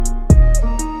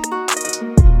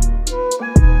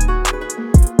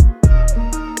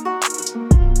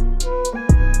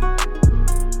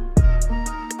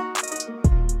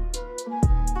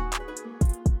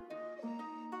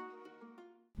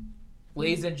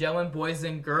Ladies and gentlemen, boys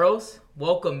and girls,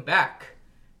 welcome back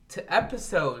to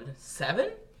episode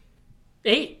 7?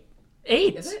 8.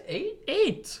 Is it 8?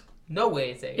 8. No way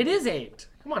it's 8. It is 8.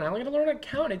 Come on, I'm going to learn how to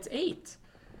count. It's 8.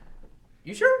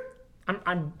 You sure?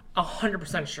 I'm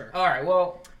 100% sure. All right,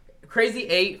 well, crazy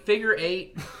 8, figure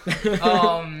 8.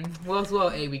 What else?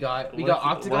 Well, 8 we got. We got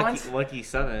octagons. Lucky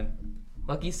 7.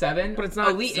 Lucky 7. But it's not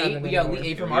Elite 7 8. We got anymore.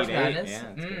 Elite 8 for March Elite 8, Madness. yeah,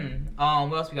 that's good.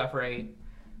 What else we got for 8?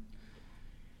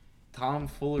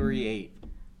 Tomfoolery 8.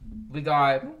 We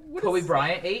got What Kobe is-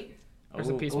 Bryant 8. Rest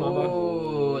in peace, Oh,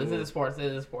 Mama. this is a sports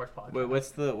podcast. Wait, what's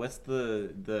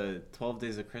the 12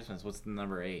 Days of Christmas? What's the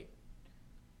number 8?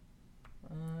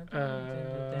 I don't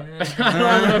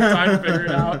have enough time to figure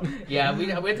it out. Yeah, we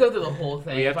have to go through the whole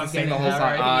thing. We have if to I'm sing getting the whole that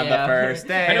song right. on Yeah. the first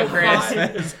day I know of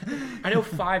Christmas. I know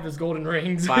 5 is golden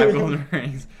rings. 5 golden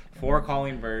rings, 4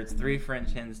 calling birds, 3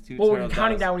 French hens, 2 Well, turtle when you're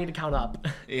counting doves. down, we need to count up.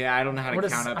 Yeah, I don't know how to What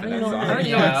is- count up I in don't that know, song. I don't know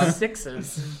Yeah. what 6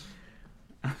 is.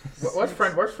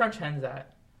 Where's French hens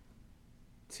at?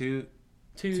 2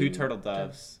 turtle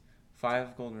doves,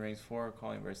 5 golden rings, 4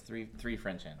 calling birds, 3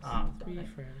 French hens. 3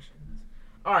 French.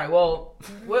 All right. Well,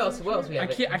 what else we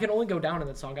have? I can only go down in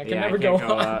that song. I can Yeah, never I can't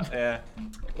go up. up. Yeah.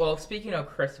 Well, speaking of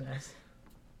Christmas,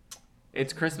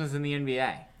 It's Christmas in the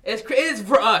NBA. it is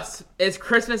for us. It's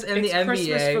Christmas in It's the NBA.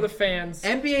 Christmas for the fans.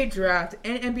 NBA draft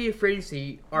and NBA free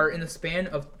agency are in the span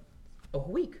of a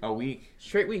week, A week.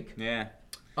 straight week. Yeah.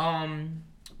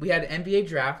 We had NBA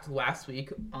draft last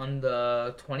week on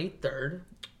the 23rd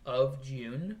of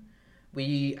June.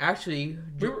 We actually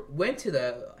went to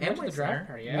the draft Center.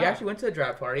 party, We yeah. actually went to the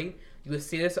draft party. You will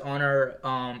see this on our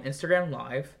Instagram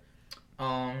live.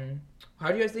 How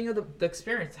do you guys think of the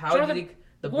experience? How Jonathan, do you think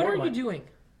the what board are you went? doing?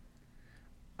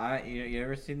 You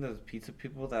ever seen those pizza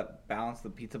people that balance the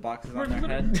pizza boxes We're on their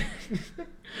literally- head?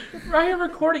 Ryan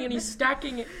recording and he's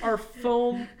stacking our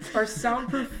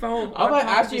soundproof foam. I'm on gonna top of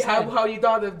ask you his how head. you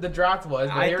thought the draft was,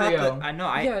 but here we go. I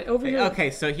know. Yeah, over here. Okay,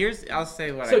 so I'll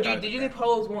say what I So thought. did you think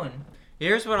Polo's won?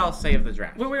 Here's what I'll say of the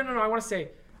draft. Wait, no. I want to say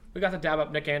we got to dab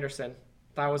up Nick Anderson.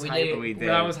 That was We hype. did. We did.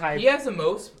 That was hype. He has the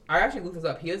most. I actually looked this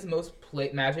up. He has the most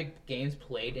Magic games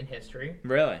played in history.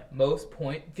 Really? Most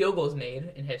field goals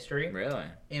made in history. Really?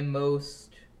 And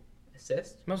most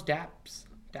assists. Most dab ups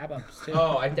too.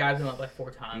 Oh, I dabbed him up like 4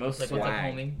 times. Most like what's up,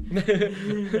 swag.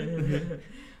 homie?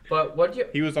 But what you?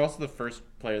 He was also the first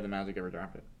player the Magic ever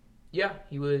drafted. Yeah,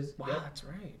 he was. Wow, Yep. that's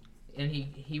right. And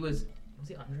he was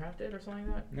he undrafted or something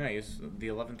like that? No, he was the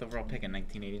 11th overall pick in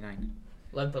 1989.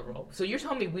 11th overall. So you're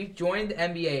telling me we joined the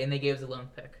NBA and they gave us the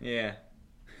 11th pick? Yeah.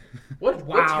 What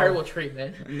Wow. terrible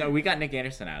treatment. No, we got Nick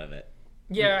Anderson out of it.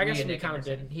 Yeah, I guess had we Nick kind of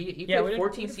Anderson. did. He Yeah, we played didn't-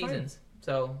 14 we did fine. seasons,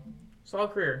 so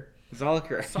solid career. It's all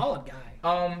occurred. Solid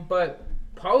guy. But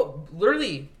Paul,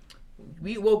 literally,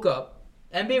 we woke up.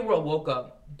 NBA World woke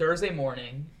up Thursday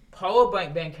morning. Paulo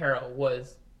Banchero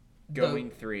was Going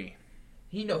 3.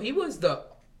 He was the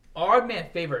odd man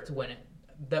favorite to win it.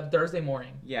 The Thursday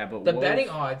morning. Yeah, but The Wolf- betting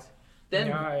odds. Then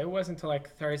Yeah, it wasn't until like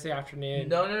Thursday afternoon.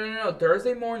 no.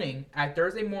 Thursday morning. At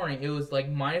Thursday morning, it was like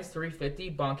minus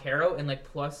 350 Banchero and like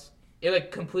plus. It like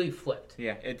completely flipped.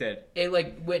 Yeah, it did. It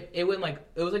like went. It went like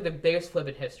it was like the biggest flip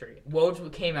in history.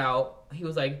 Woj came out. He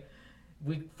was like,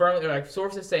 we firmly like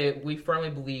sources say we firmly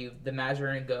believe the Magic are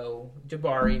gonna go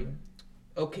Jabari,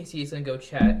 OKC is gonna go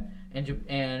Chet, and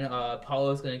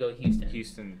Paulo's gonna go Houston.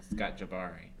 Houston's got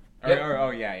Jabari.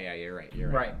 Yep. Yeah, you're right.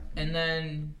 Right, and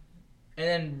then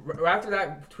right after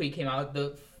that tweet came out,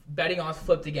 the betting odds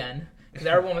flipped again because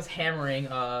everyone was hammering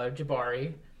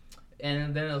Jabari,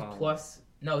 and then it was plus.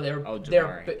 No, they're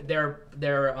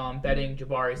betting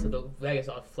Jabari, so the Vegas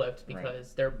odds flipped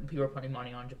because people were putting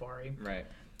money on Jabari. Right.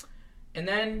 And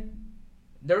then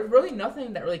there was really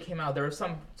nothing that really came out. There were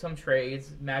some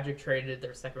trades. Magic traded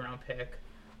their second round pick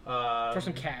For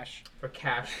some cash. for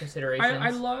cash considerations. I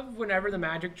love whenever the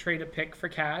Magic trade a pick for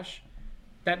cash,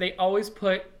 that they always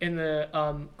put in the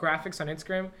graphics on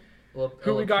Instagram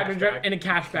who we got in a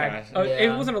cash bag. Cash. It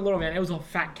Yeah. wasn't a little man; it was a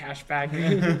fat cash bag.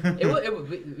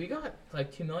 We got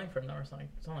like $2 million from them or something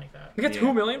like that. We got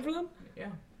 $2 million for them. Yeah.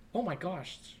 Oh my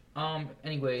gosh!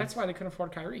 Anyways, That's why they couldn't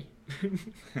afford Kyrie.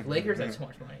 Lakers had so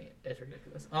much money. It's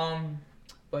ridiculous.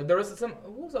 But there was what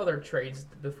was other trades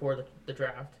before the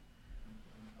draft?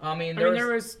 There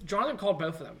was Jonathan called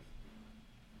both of them.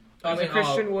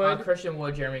 Christian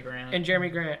Wood, Jeremy Grant, And Jeremy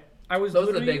Grant. those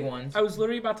are the big ones. I was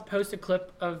literally about to post a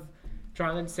clip of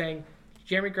Jonathan saying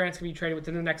Jeremy Grant's going to be traded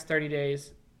within the next 30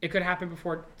 days. It could happen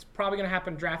before. It's probably going to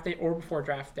happen draft day or before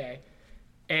draft day.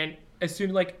 And as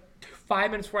soon,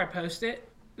 5 minutes before I post it,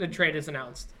 the trade is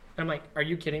announced. I'm like, are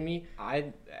you kidding me?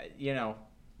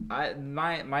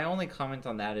 My only comment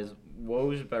on that is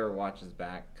Woj better watch his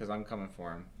back because I'm coming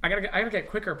for him. I gotta get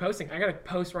quicker posting. I gotta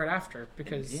post right after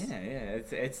because. Yeah.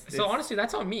 It's so honestly,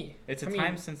 that's on me. It's a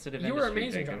time sensitive. You were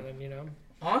amazing, Jonathan. You know.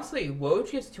 Honestly,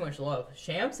 Woj gets too much love.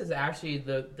 Shams is actually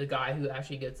the guy who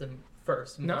actually gets them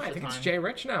first. No, I think it's Jay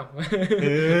Rich now.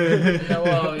 No,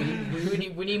 well,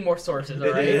 we need more sources,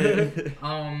 all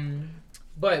right?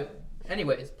 But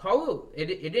anyways, Paulo,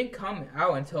 it didn't come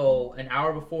out until an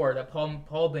hour before that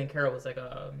Paulo Banchero was like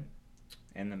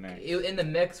in the mix. In the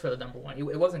mix for the number one.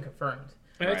 It wasn't confirmed.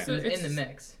 Right. It was in the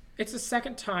mix. It's the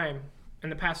second time in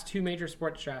the past 2 major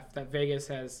sports drafts that Vegas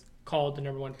has called the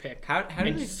number one pick. How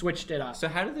did they switched it up? So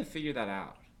how did they figure that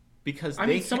out? Because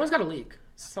someone's got to leak.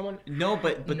 But no,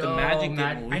 the Magic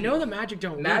didn't leak. I know the Magic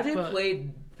don't Magic leak,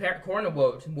 played according to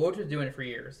Woj. Woj was doing it for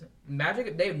years.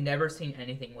 Magic, they've never seen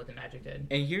anything what the Magic did.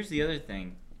 And here's the other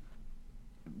thing.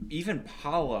 Even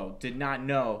Paulo did not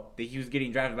know that he was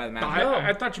getting drafted by the Magic.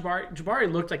 I thought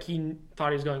Jabari looked like he thought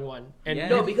he was going 1. And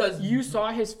no, because you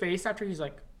saw his face after he's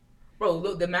like, bro,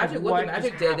 look, the Magic. What the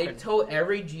Magic did, they told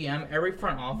every GM, every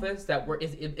front office that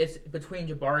it's between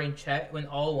Jabari and Chet when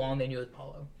all along they knew it was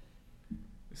Paulo.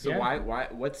 So why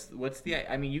what's the?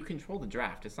 I mean, you control the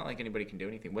draft. It's not like anybody can do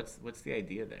anything. What's the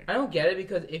idea there? I don't get it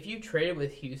because if you traded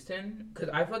with Houston, because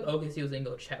I feel like OKC was gonna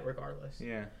go Chet regardless.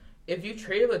 Yeah. If you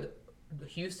traded with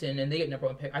Houston and they get number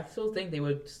one pick, I still think they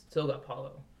would still got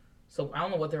Paulo. So I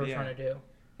don't know what they were trying to do.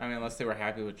 I mean, unless they were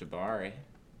happy with Jabari.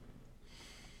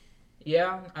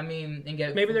 Yeah, I mean, and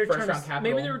get maybe they were first round capital.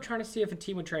 Maybe they were trying to see if a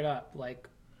team would trade up, like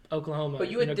Oklahoma, but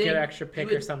you would think, get an extra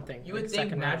pick or something. You would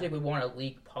think Magic would want to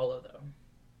leak Paulo though,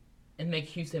 and make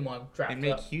Houston want to draft and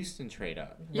make Houston trade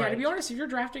up. Yeah, to be honest, if you're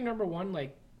drafting number 1,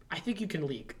 like I think you can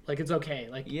leak. Like it's okay.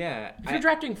 Like if you're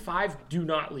drafting 5, do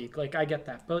not leak. Like I get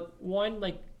that, but 1,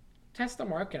 like test the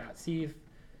market out, see if.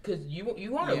 Because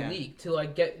you want to leak to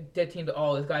like get teams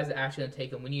to this guy's actually gonna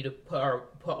take him. We need to put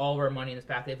all of our money in this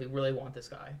basket if we really want this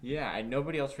guy. Yeah,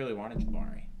 nobody else really wanted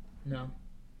Jabari. No.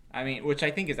 I mean, which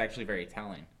I think is actually very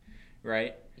telling,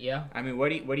 right? Yeah. I mean, what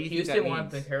do you think that means? Houston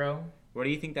wanted Banchero. What do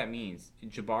you think that means?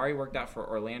 Jabari worked out for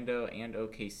Orlando and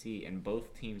OKC, and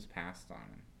both teams passed on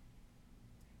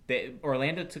him.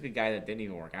 Orlando took a guy that didn't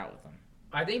even work out with them.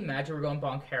 I think Magic were going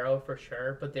Banchero for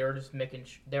sure, but they were just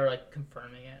they were like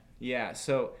confirming it. Yeah,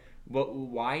 so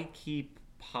why keep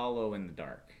Paulo in the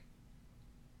dark?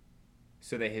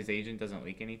 So that his agent doesn't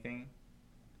leak anything?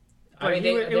 I mean,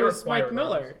 it was Mike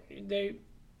Miller.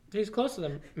 He's close to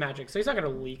the Magic, so he's not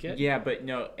going to leak it. Yeah, but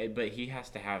he has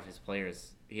to have his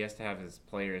players. He has to have his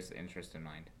players' interest in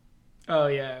mind. Oh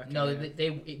yeah. No,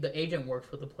 the agent works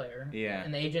with the player. Yeah.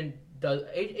 And the agent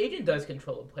does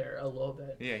control the player a little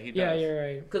bit. Yeah, he does. Yeah, you're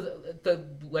right. Because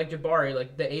Jabari,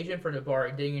 like the agent for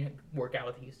Jabari didn't even work out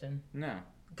with Houston. No.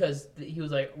 Because he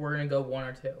was like, we're gonna go 1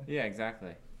 or 2. Yeah,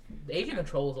 exactly. The agent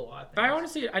controls a lot.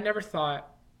 I never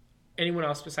thought anyone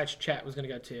else besides Chet was gonna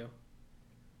go 2.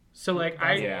 So like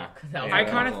I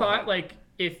kind of thought like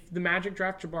if the Magic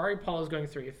draft Jabari, Paulo's going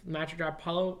 3. If the Magic draft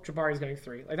Paulo, Jabari's going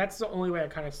 3. Like that's the only way I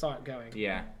kind of saw it going.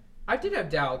 Yeah. I did have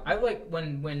doubt. I like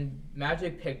when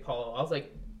Magic picked Paulo, I was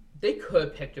like, they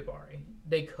could pick Jabari.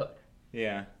 They could.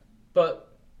 Yeah.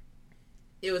 But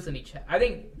it was gonna be Chet. I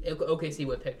think OKC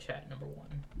would pick Chet number 1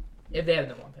 if they had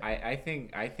number 1 pick.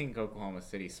 I think Oklahoma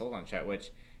City sold on Chet,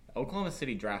 which Oklahoma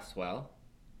City drafts well.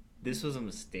 This was a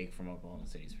mistake from Oklahoma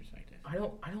City's perspective. I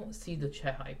don't see the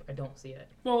Chet hype. I don't see it.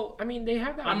 Well, I mean, they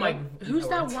have that. Who's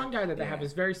that one guy that they have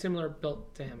is very similar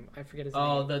built to him? I forget his name.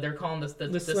 Oh, they're calling this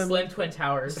the Slim Twin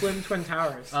Towers. Slim Twin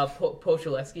Towers.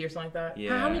 Pochulewski or something like that.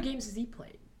 Yeah. How many games has he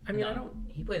played? I mean, I don't.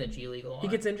 He played in the G League a lot. He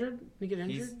gets injured.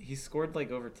 He scored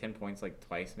like over 10 points like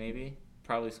twice maybe.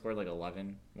 Probably scored like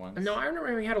 11 once. No, I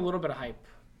remember he had a little bit of hype.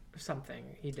 Or something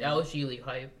he did. That was G League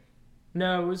hype.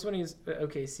 No, it was when he was at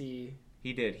OKC.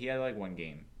 He did. He had like 1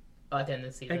 game. At the end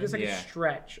of the season. I think it was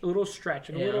like a little stretch,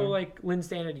 a little like Lynn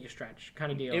Sanity stretch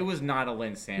kind of deal. It was not a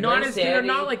Lynn Sanity.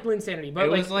 Not like Lynn Sanity, but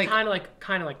like kind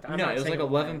of like that. No, it was like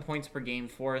 11 points per game,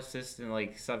 4 assists, and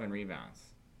like 7 rebounds.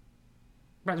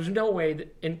 Right, there's no way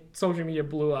that in social media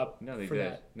blew up. No, they for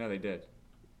did. That. No, they did.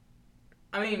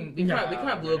 I mean, we kind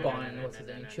of blew up on what's his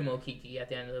name, Chumo Kiki at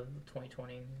the end of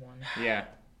 2021. Yeah.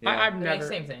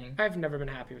 Same thing. I've never been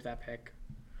happy with that pick.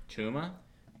 Chuma?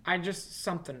 I don't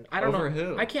know. Over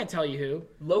who? I can't tell you who.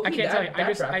 Low-key, I can't tell you.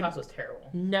 That draft class was terrible.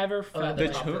 Never felt the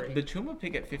Chuma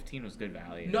pick at 15 was good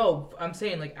value. No, I'm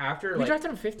saying like after we drafted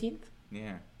him 15th.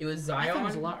 Yeah. It was Zion. I thought it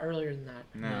was a lot earlier than that.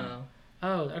 No.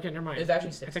 Oh, okay, never mind. It was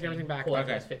actually 16. I take everything back.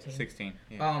 Okay, 15. 16.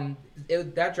 Yeah.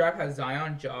 That draft has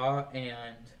Zion, Ja,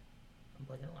 and I'm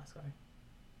blanking the last guy.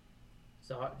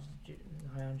 Zion,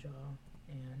 Ja,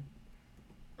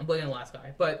 and I'm blanking on the last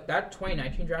guy. But that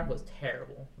 2019 draft was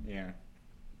terrible. Yeah.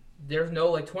 There's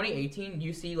no, 2018,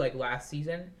 you see, last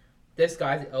season, this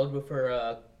guy's eligible for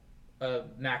a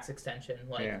max extension.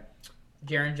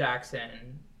 Jaren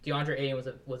Jackson, DeAndre Ayton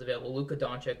was available, Luka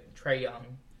Doncic, Trae Young.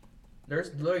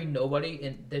 There's literally nobody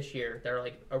in this year that are,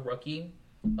 a rookie,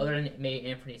 other than maybe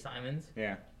Anthony Simons.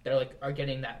 Yeah. That are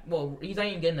getting that. Well, he's not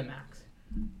even getting the max.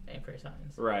 Anthony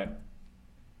Simons. Right.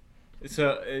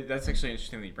 So that's actually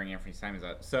interesting that you bring Anthony Simons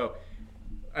up. So,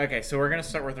 okay, so we're going to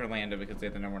start with Orlando because they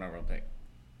have the number 1 overall pick.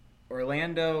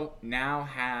 Orlando now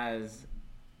has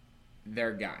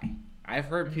their guy. I've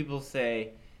heard people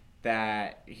say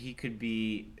that he could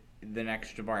be the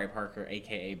next Jabari Parker,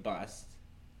 a.k.a. bust.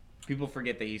 People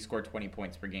forget that he scored 20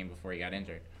 points per game before he got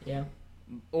injured. Yeah.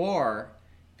 Or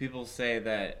people say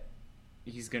that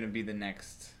he's going to be the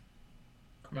next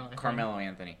Carmelo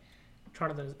Anthony.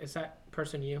 Jonathan, is that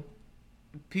person you?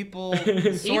 People,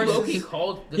 He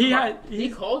called. He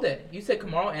called it. You said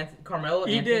Carmelo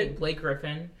He Anthony, did. Blake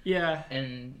Griffin. Yeah.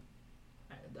 And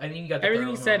I think you got the everything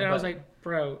he said, wrong, and I was like,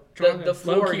 bro, the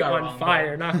floor low-key got on wrong,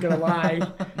 fire. Not gonna lie.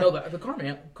 No, but the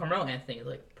Carmelo Anthony is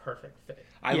perfect fit.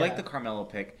 I like the Carmelo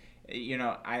pick. You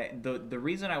know, the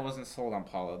reason I wasn't sold on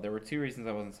Paulo, there were 2 reasons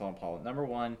I wasn't sold on Paulo. Number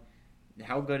 1,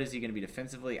 how good is he going to be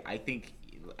defensively? I think,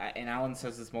 and Alan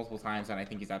says this multiple times, and I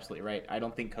think he's absolutely right. I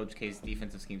don't think Coach K's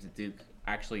defensive schemes at Duke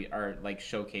actually are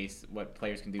showcase what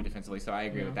players can do defensively. So I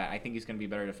agree with that. I think he's going to be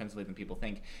better defensively than people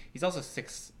think. He's also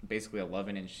 6, basically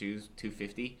 11 in shoes,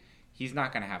 250. He's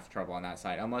not going to have trouble on that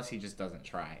side unless he just doesn't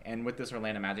try. And with this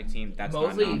Orlando Magic team, that's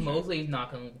Mosley's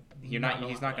not going. He's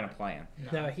not going to play him.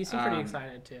 No, he seemed pretty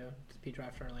excited to be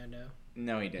drafted to Orlando.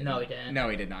 No, he didn't. No, he didn't. No,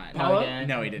 he did not. No, he didn't.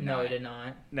 No, he did not. No, he did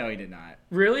not. No, he did not.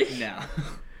 Really? No.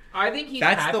 I think he's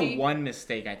That's happy. the one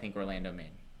mistake I think Orlando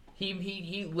made.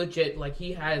 He legit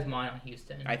he had his mind on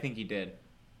Houston. I think he did.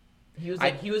 He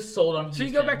was sold on Houston.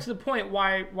 So you go back to the point,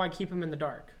 why keep him in the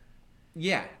dark?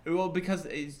 Yeah, well, because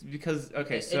okay,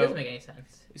 it doesn't make any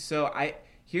sense. So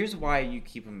here's why you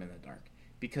keep him in the dark.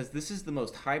 Because this is the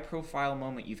most high-profile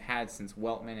moment you've had since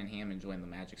Weltman and Hammond joined the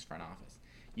Magic's front office.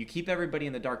 You keep everybody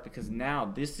in the dark because now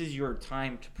this is your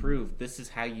time to prove this is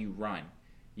how you run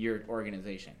your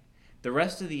organization. The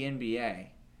rest of the NBA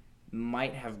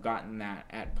might have gotten that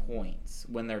at points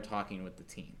when they're talking with the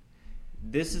team.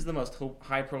 This is the most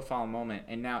high-profile moment,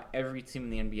 and now every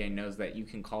team in the NBA knows that you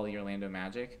can call the Orlando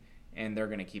Magic, and they're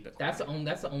going to keep it quiet.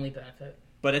 That's the only benefit.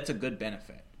 But it's a good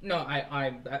benefit. No,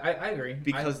 I agree.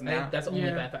 Because now that's the only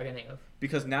benefit I can think of.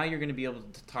 Because now you're going to be able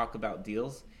to talk about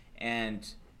deals, and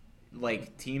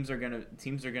teams are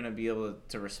gonna be able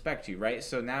to respect you, right?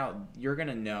 So now you're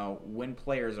gonna know when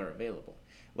players are available.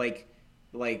 Like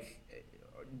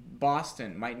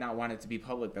Boston might not want it to be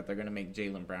public that they're gonna make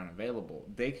Jaylen Brown available.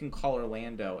 They can call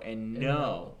Orlando and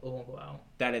know it won't go out.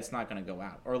 That it's not gonna go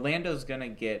out. Orlando's gonna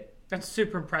get. That's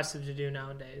super impressive to do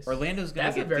nowadays. Orlando's gonna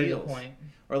get deals. That's a very good point.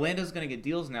 Orlando's gonna get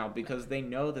deals now because they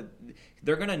know that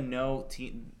they're gonna know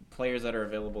players that are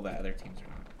available that other teams are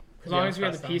not. As long as we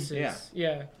have the pieces,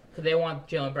 yeah. Because they want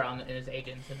Jaylen Brown and his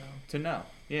agent to know. To know,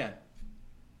 yeah.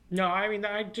 No, I mean,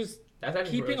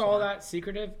 keeping really all that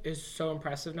secretive is so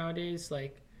impressive nowadays.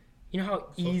 You know how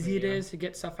easy it is to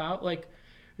get stuff out?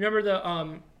 Remember the,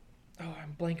 I'm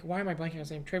blanking. Why am I blanking on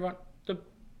his name? Trayvon, the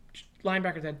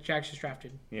linebacker that Jags just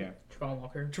drafted. Yeah. Trayvon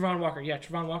Walker. Trayvon Walker.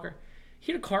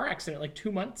 He had a car accident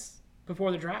 2 months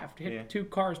before the draft. He had 2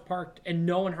 cars parked, and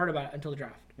no one heard about it until the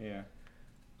draft. Yeah.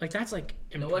 That's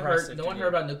impressive. No one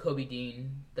heard about Nakobe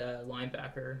Dean, the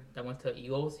linebacker that went to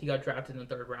Eagles. He got drafted in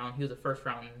the 3rd round. He was a first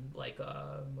round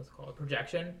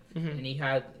projection, and he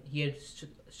had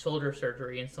shoulder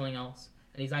surgery and something else,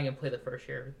 and he's not gonna play the first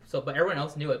year. So, but everyone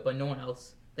else knew it, but no one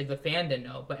else, the fan didn't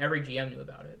know, but every GM knew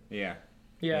about it. Yeah.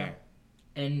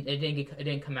 And it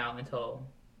didn't come out until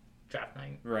draft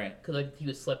night. Right. Because he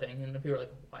was slipping, and people were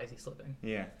like, "Why is he slipping?"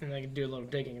 Yeah. And they could do a little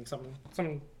digging, and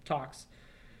someone talks.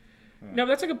 Yeah. No,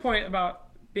 that's a good point about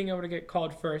being able to get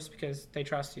called first because they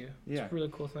trust you. It's a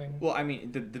really cool thing. Well, I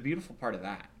mean, the beautiful part of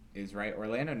that is, right,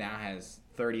 Orlando now has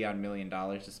 $30-odd million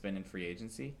to spend in free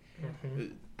agency.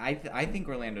 Mm-hmm. I think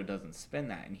Orlando doesn't spend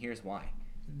that, and here's why.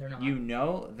 They're not. You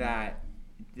know that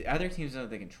the other teams know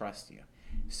they can trust you.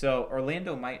 So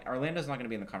Orlando's not going to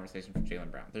be in the conversation for Jaylen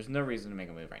Brown. There's no reason to make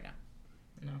a move right now.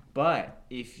 No. But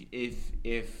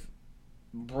if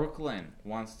Brooklyn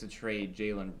wants to trade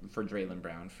Jaylen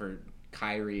Brown for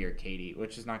Kyrie or Katie,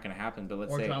 which is not going to happen, but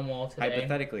let's say John Wall today.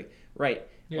 Hypothetically, right?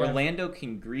 Yeah. Orlando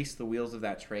can grease the wheels of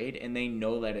that trade, and they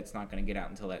know that it's not going to get out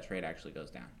until that trade actually goes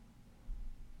down.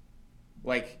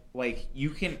 You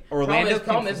can Orlando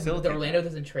Problem is facilitate. Orlando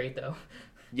doesn't trade though.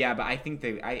 Yeah, but I think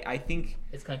I think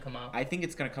It's gonna come out. I think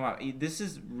it's going to come out. This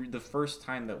is the first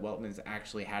time that Weltman's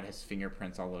actually had his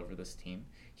fingerprints all over this team.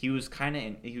 He kind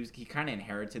of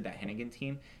inherited that Hennigan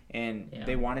team, and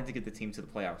they wanted to get the team to the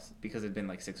playoffs because it'd been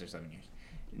like 6 or 7 years.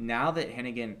 Now that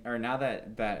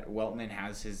that Weltman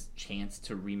has his chance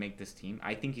to remake this team,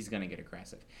 I think he's going to get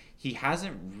aggressive. He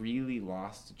hasn't really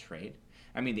lost a trade.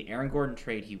 I mean, the Aaron Gordon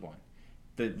trade he won,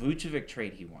 the Vucevic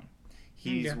trade he won.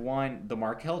 He's won the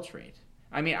Markelle trade.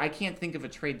 I mean, I can't think of a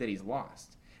trade that he's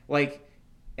lost. Like,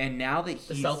 and now that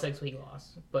the Celtics we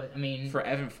lost, but I mean for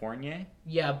Evan Fournier.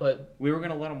 Yeah, but we were going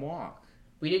to let him walk.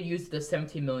 We did use the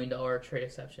 $17 million trade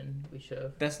exception. We should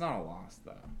have. That's not a loss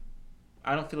though.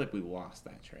 I don't feel like we lost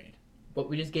that trade. But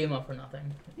we just gave him up for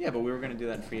nothing. Yeah, but we were going to do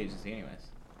that in free agency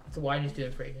anyways. So why did you just do it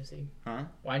in free agency? Huh?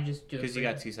 Why did you just do it? Because you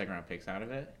got 2 second-round picks out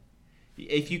of it.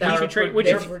 If you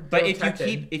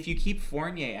keep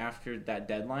Fournier after that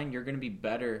deadline, you're going to be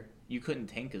better. You couldn't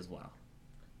tank as well.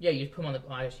 Yeah, you just put him on the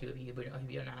ISU. He'd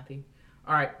be unhappy.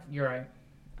 All right, you're right.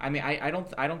 I mean, I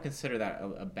don't consider that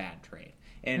a bad trade.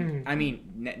 And I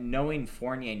mean, knowing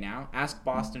Fournier now, ask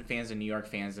Boston fans and New York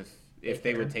fans if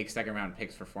they would take second-round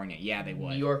picks for Fournier. Yeah, they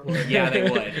would. New York would. Yeah, they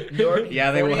would. New York,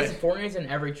 yeah, they would. Fournier's in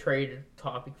every trade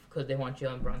topic because they want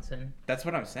Jalen Brunson. That's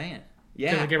what I'm saying.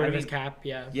 Yeah, get rid of his cap.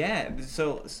 Yeah. Yeah.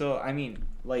 So I mean,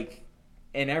 like,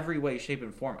 in every way, shape,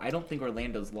 and form, I don't think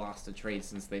Orlando's lost a trade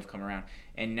since they've come around.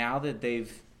 And now that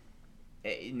they've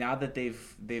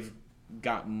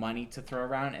got money to throw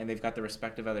around and they've got the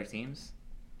respect of other teams,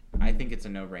 I think it's a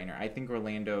no-brainer. I think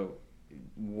Orlando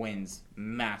wins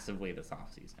massively this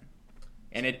offseason.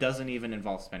 And it doesn't even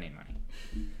involve spending money.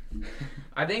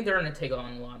 I think they're going to take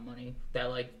on a lot of money. That,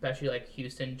 like, especially like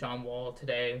Houston, John Wall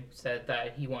today said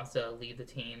that he wants to leave the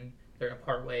team. They're going to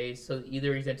part ways. So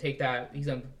either he's going to take that, he's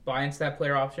going to buy into that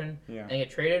player option and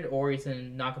get traded, or he's going to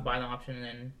not buy the option and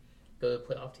then go to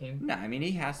the playoff team. No, I mean,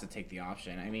 he has to take the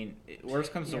option. I mean,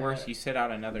 worst comes to worst, you sit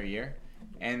out another year.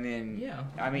 And then,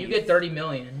 I mean, you get $30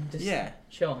 million. Just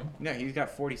chilling. No, he's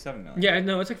got $47 million. Yeah,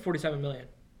 no, it's like $47 million.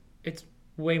 It's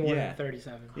way more than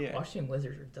 37. Yeah. Washington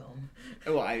Wizards are dumb.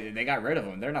 Well, they got rid of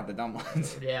them. They're not the dumb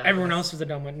ones. Yeah. Everyone else was the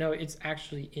dumb one. No, it's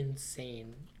actually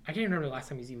insane. I can't even remember the last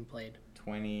time he's even played.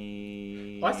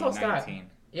 2019. I saw stat.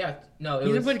 Yeah, no,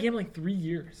 he's been played a game in like 3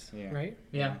 years, right?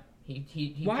 Yeah.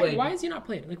 He why played, why is he not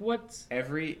playing? Like what's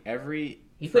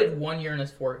he played 1 year in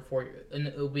his 4 years, and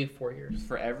it'll be 4 years.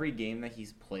 For every game that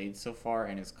he's played so far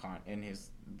in this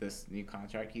new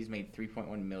contract, he's made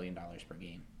 $3.1 million per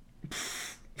game.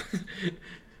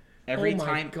 Every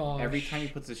time he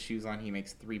puts his shoes on, he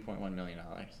makes $3.1 million.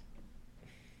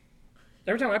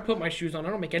 Every time I put my shoes on, I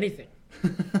don't make anything.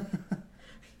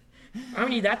 I don't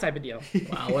need that type of deal.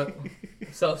 Wow.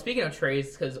 So speaking of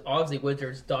trades, because obviously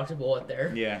Wizards dodged a bullet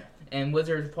there. Yeah. And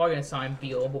Wizards are probably gonna sign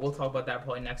Beal, but we'll talk about that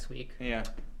probably next week. Yeah.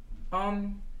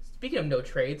 Speaking of no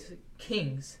trades,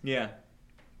 Kings. Yeah.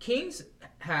 Kings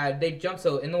they jumped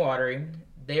so in the lottery.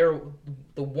 They are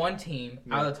the one team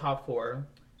out of the top 4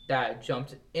 that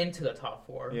jumped into the top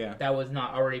 4. Yeah. That was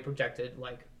not already projected,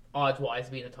 like odds-wise,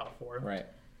 to be in the top 4. Right.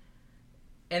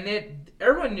 And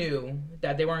everyone knew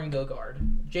that they weren't going to go guard.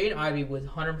 Jaden Ivey was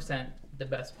 100% the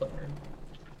best player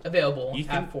available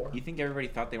at 4. You think everybody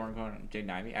thought they weren't going on Jaden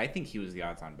Ivey? I think he was the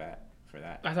odds-on bet for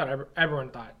that. I thought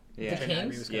everyone thought. The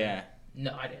Kings? Yeah.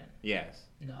 No, I didn't. Yes.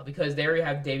 No, because they already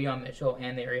have Davion Mitchell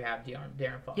and they already have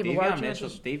De'Aaron Fox. Yeah, Davion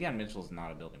Mitchell is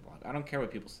not a building block. I don't care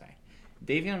what people say.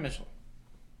 Davion Mitchell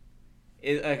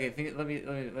is okay. Let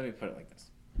me put it like this.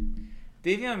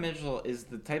 Davion Mitchell is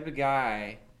the type of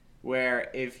guy where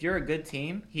if you're a good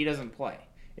team, he doesn't play.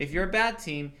 If you're a bad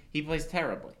team, he plays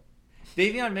terribly.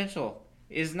 Davion Mitchell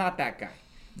is not that guy.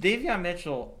 Davion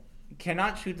Mitchell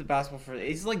cannot shoot the basketball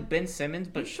he's like Ben Simmons,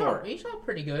 but short. He shot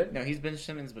pretty good. No, he's Ben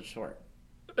Simmons, but short.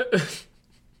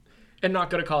 And not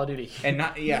good at Call of Duty. And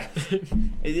not, yeah.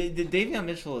 Davion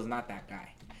Mitchell is not that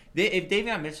guy. If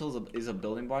Davion Mitchell is a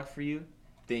building block for you,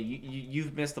 then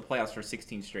you've missed the playoffs for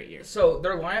 16 straight years. So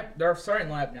their starting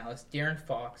lineup now is De'Aaron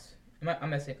Fox. I'm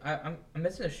missing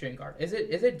a shooting guard. Is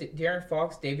it De'Aaron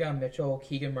Fox, Davion Mitchell,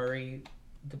 Keegan Murray,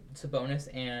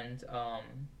 Sabonis, and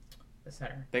the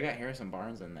center? They got Harrison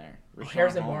Barnes in there.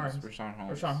 Rashawn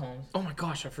Holmes. Oh my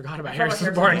gosh, I forgot about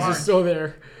Harrison Barnes. Is still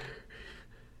there.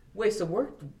 Wait, so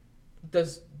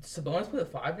does Sabonis play the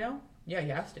 5 now? Yeah, he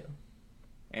has to.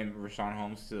 And Rashawn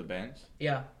Holmes to the bench?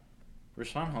 Yeah.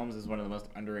 Rashawn Holmes is one of the most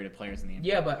underrated players in the NBA.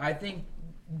 Yeah, but I think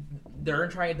they're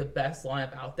trying to get the best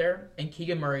lineup out there, and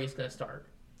Keegan Murray is going to start.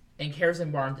 And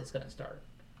Harrison Barnes is going to start.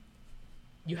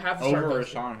 You have to start over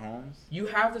Rashawn Holmes? You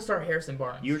have to start Harrison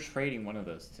Barnes. You're trading one of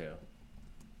those two.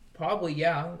 Probably,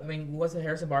 yeah. I mean, wasn't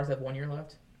Harrison Barnes have 1 year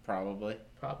left? Probably.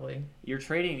 You're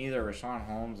trading either Rashawn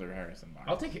Holmes or Harrison Barnes.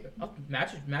 I'll take it.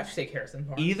 Match take Harrison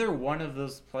Barnes. Either one of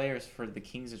those players for the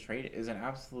Kings to trade is an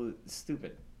absolute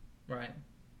stupid. Right.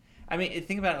 I mean,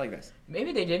 think about it like this.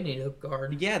 Maybe they did need a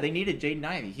guard. Yeah, they needed Jaden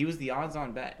Ivey. He was the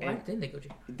odds-on bet. Why didn't they go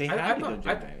Jaden? They had to go Jaden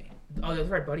Ivey. Oh, that's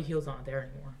right. Buddy Hield's not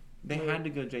there anymore. They had to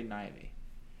go Jaden Ivey.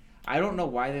 I don't know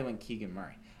why they went Keegan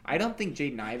Murray. I don't think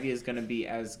Jaden Ivey is going to be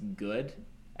as good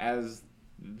as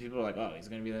people are like, oh, he's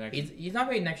going to be the next. He's not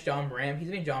going to be next John Moran. He's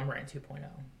going to be John Moran 2.0.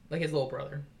 Like his little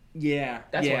brother. Yeah.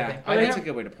 That's what I think. That's a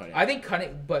good way to put it. I think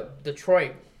but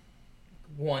Detroit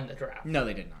won the draft. No,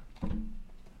 they did not.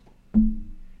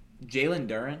 Jalen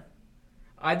Duren?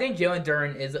 I think Jalen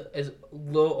Duren is a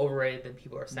little overrated than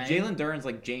people are saying. Jalen Duren's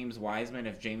like James Wiseman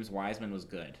if James Wiseman was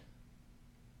good.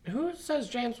 Who says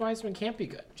James Wiseman can't be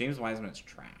good? James Wiseman's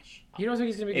trash. You don't think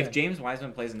he's gonna be good? If James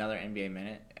Wiseman plays another NBA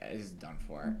minute, he's done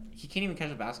for. He can't even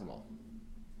catch a basketball.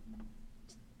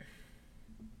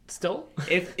 Still?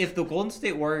 If the Golden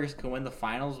State Warriors can win the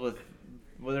finals with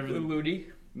whatever Looney,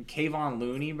 Kayvon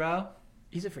Looney, bro.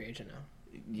 He's a free agent now.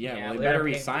 Yeah, well, they better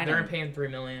re-sign him. They're paying $3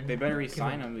 million. They better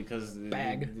re-sign him because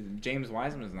James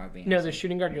Wiseman is not the answer. No, the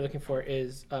shooting guard you're looking for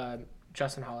is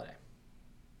Justin Holiday.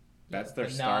 That's their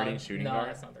starting shooting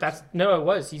guard. That's not No, it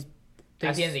was. He's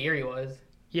at the end of the year he was.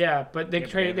 Yeah, but they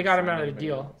got him out of the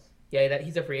deal. Else. Yeah,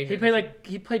 he's a free agent.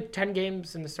 He played 10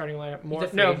 games in the starting lineup. More.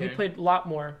 Agent. He played a lot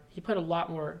more. He played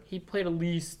at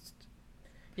least.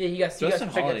 Yeah, he got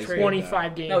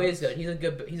 25 games. No, he is good. He's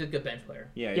a good bench player.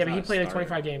 Yeah, but he played like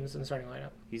 25 games in the starting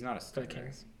lineup. He's not a for the starter.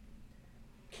 Kings.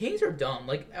 Kings are dumb.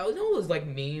 Like I know those like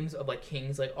memes of like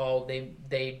Kings like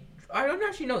they. I don't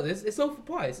actually know this. It still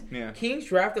applies. Yeah. Kings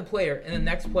draft a player and the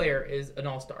next player is an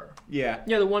all-star. Yeah.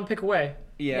 Yeah, the one pick away.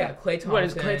 Yeah. Klay Thompson. What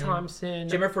is Klay Thompson?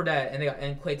 Jimmer Fredette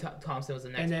and Klay Thompson was the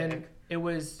next pick. And then pick. it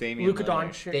was Damian Luka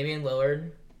Doncic. Damian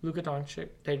Lillard. Luka Doncic.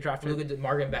 They drafted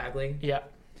Marvin Bagley. Yeah.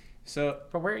 So,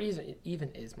 but where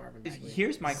even is Marvin Bagley?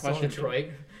 Here's my question. Detroit.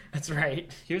 That's right.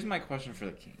 Here's my question for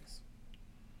the Kings.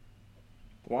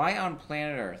 Why on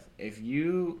planet Earth, if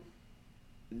you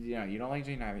don't like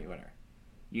Jaden Ivey, whatever,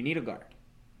 you need a guard.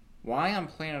 Why on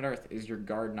planet Earth is your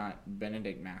guard not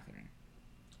Benedict Mathurin?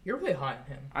 You're really high on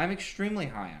him. I'm extremely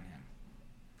high on him.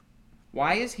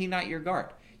 Why is he not your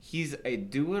guard? He's a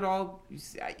do-it-all.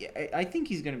 I think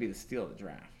he's going to be the steal of the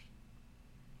draft.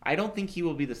 I don't think he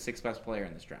will be the sixth best player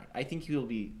in this draft. I think he will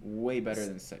be way better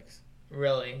than six.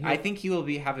 Really? I think he will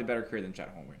have a better career than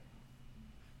Chet Holmgren.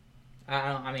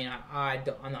 I'm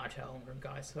not a Chet Holmgren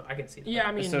guy, so I can see that. Yeah,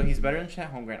 I mean, so he's better than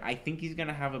Chet Holmgren. I think he's going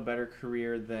to have a better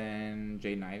career than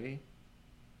Jaden Ivey,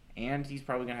 and he's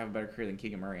probably going to have a better career than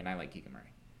Keegan Murray, and I like Keegan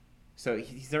Murray. So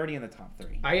he's already in the top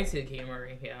 3. I can see Keegan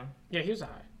Murray. Yeah. Yeah, he was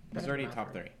high. He's already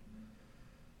top 3.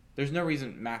 There's no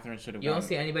reason Mathurin should have. You don't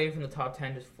see anybody from the top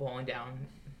 10 just falling down,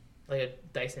 like a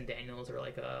Dyson Daniels or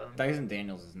like a. Dyson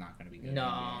Daniels is not going to be good.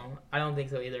 No, I don't think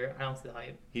so either. I don't see the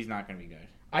hype. He's not going to be good.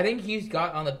 I think he's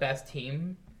got on the best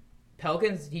team.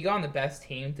 Pelicans, he got on the best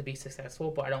team to be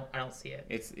successful, but I don't see it.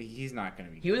 He's not going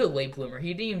to be. He was a late bloomer.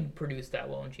 He didn't even produce that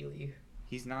well in G League.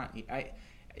 He's not.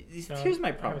 Here's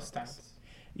my problem.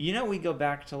 We go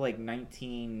back to like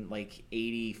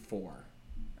 1984,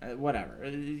 whatever.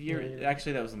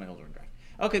 Actually, that was the Michael Jordan draft.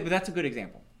 Okay, but that's a good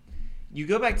example. You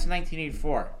go back to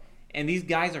 1984, and these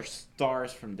guys are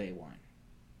stars from day one.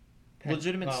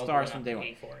 Legitimate stars from day one.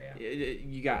 84, yeah.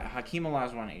 You got Hakeem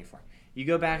Olajuwon in 84. You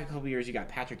go back a couple years, you got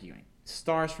Patrick Ewing.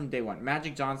 Stars from day one.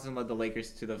 Magic Johnson led the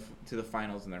Lakers to the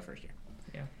finals in their first year.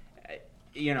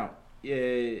 Yeah.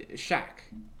 Shaq,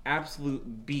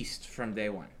 absolute beast from day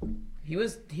one. He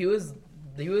was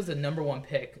the number 1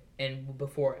 pick and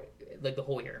before like the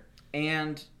whole year.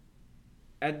 And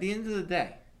at the end of the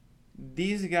day,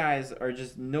 these guys are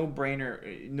just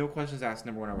no-brainer, no questions asked,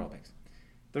 number 1 overall picks.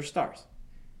 They're stars.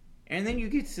 And then you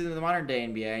get to the modern day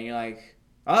NBA and you're like,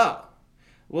 oh,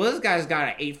 well, this guy's got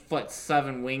an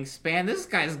 8'7" wingspan. This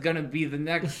guy's gonna be the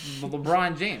next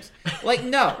LeBron James. Like,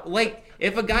 no, like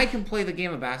if a guy can play the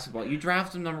game of basketball, you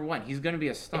draft him number 1. He's gonna be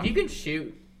a star. If you can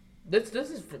shoot, this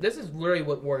is literally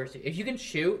what Warriors do. If you can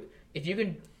shoot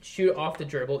off the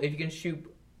dribble, if you can shoot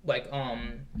like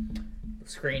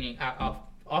screening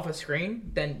off a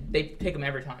screen, then they take them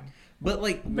every time. But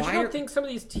you don't think some of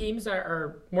these teams that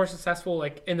are more successful,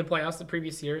 like in the playoffs the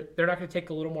previous year, they're not going to take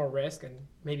a little more risk and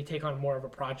maybe take on more of a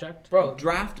project? Bro,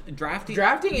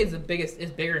 drafting is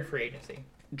bigger in free agency.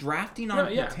 Drafting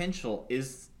on potential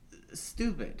is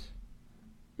stupid.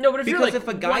 No, but if because you're if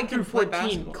a guy can play 14,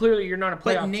 basketball, clearly you're not a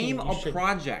playoff But name team. a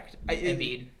project.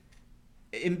 Embiid.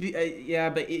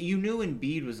 Yeah, but you knew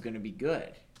Embiid was going to be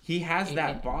good. He has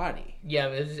that body. Yeah,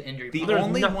 but it's just injury. The There's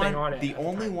only nothing one, on it the at the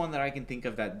only time. one that I can think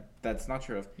of that's not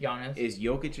true of Giannis. is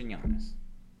Jokic and Giannis.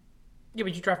 Yeah,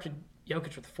 but you drafted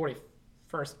Jokic with the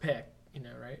 41st pick,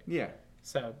 right? Yeah.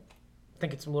 So I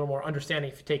think it's a little more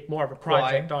understanding if you take more of a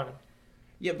project on him.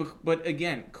 Yeah, but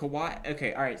again, Kawhi.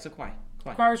 Okay, all right. So Kawhi.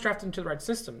 Kawhi was drafted into the right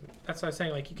system. That's what I was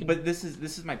saying. Like you can. But this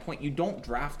is my point. You don't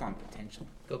draft on potential.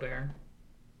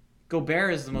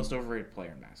 Gobert is the most overrated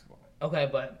player in basketball. Okay,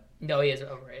 but no, he isn't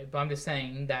overrated. But I'm just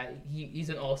saying that he's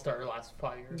an all-star the last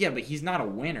 5 years. Yeah, but he's not a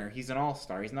winner. He's an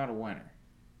all-star. He's not a winner.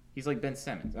 He's like Ben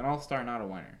Simmons, an all-star, not a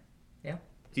winner. Yeah.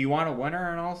 Do you want a winner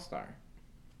or an all-star?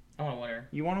 I want a winner.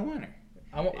 You want a winner.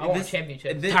 I want a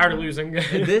championship. Tired of losing.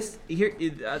 This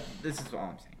is all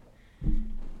I'm saying.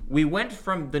 We went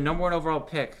from the number 1 overall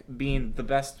pick being the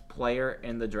best player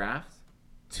in the draft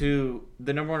to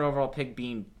the number 1 overall pick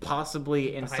being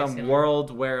possibly in some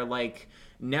world where like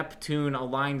Neptune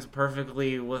aligns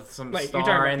perfectly with some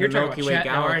star in the Milky Way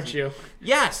galaxy. Aren't you?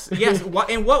 Yes.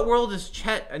 In what world is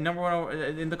Chet a number 1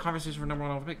 in the conversation for number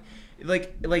 1 overall pick?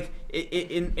 Like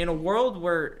in a world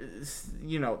where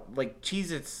like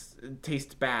Cheez-Its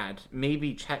taste bad,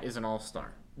 maybe Chet is an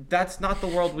all-star. That's not the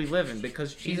world we live in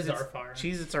because Cheez-Its are fire.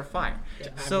 Cheez-Its are fire. Yeah,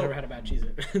 I've never had a bad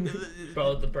Cheez-It.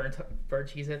 Bro, the burnt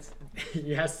Cheez-Its.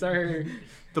 Yes, sir.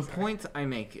 The point I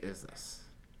make is this.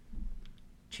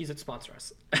 Cheez-It sponsor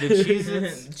us. The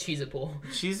Cheez-Its Cheez-It pool.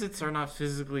 Cheez-Its are not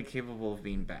physically capable of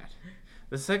being bad.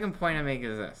 The second point I make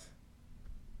is this.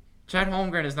 Chet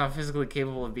Holmgren is not physically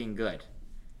capable of being good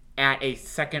at a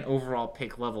 2nd overall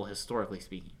pick level, historically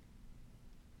speaking.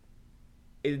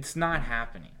 It's not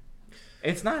happening.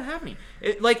 It's not happening.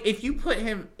 If you put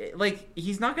him,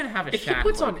 he's not going to have a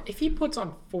Shaq. If he puts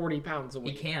on 40 pounds a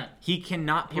week, He can't. He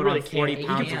cannot put really on 40 can't.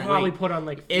 pounds He a can week. probably put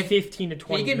on 15 to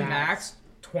 20 He can max.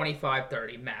 25,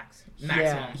 30 max. Yeah.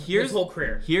 Maximum. His whole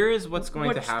career. Here is what's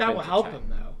going to happen. That will to help Chet. him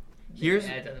though. It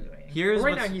doesn't do anything. Here's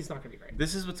Right what's- now he's not going to be great.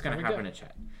 This is what's going to happen to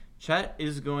Chet. Chet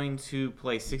is going to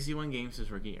play 61 games his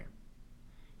rookie year.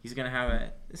 He's going to have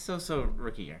a so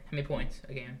rookie year. How many points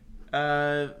a game?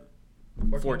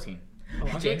 14. Oh,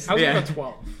 I was Jinx. going Yeah. to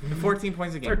 12. 14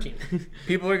 points a game. 13.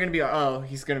 People are going to be like, oh,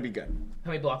 he's going to be good.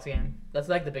 How many blocks a game? That's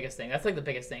like the biggest thing. That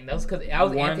was because I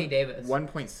was Anthony Davis.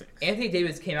 1.6. Anthony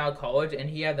Davis came out of college and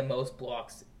he had the most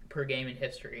blocks per game in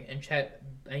history. And Chet,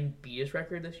 I think, beat his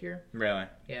record this year. Really?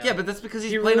 Yeah. Yeah, but that's because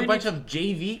he's He playing really a bunch of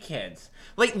JV kids.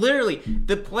 Like, literally,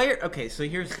 the player... Okay, so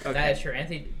here's... Okay. That is true.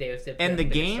 Anthony Davis did. And the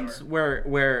biggest games star.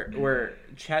 where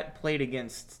Chet played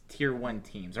against tier 1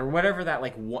 teams, or whatever that,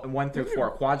 1 through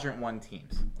 4, quadrant 1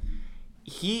 teams,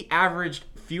 he averaged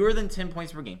fewer than 10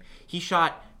 points per game. He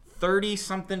shot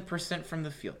 30-something% from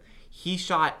the field. He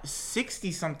shot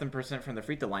 60-something% from the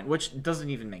free throw line, which doesn't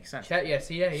even make sense. Chet, yeah.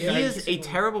 He is a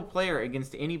terrible player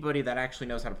against anybody that actually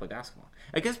knows how to play basketball.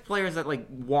 Against players that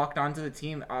walked onto the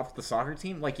team off the soccer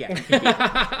team, he can beat them.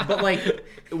 But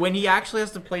when he actually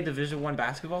has to play Division I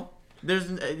basketball,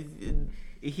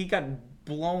 he got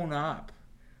blown up.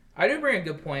 I do bring a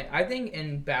good point. I think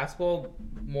in basketball,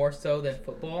 more so than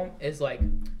football, is I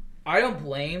don't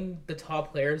blame the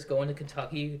top players going to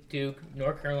Kentucky, Duke,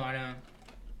 North Carolina,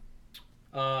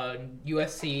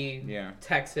 USC,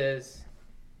 Texas,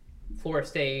 Florida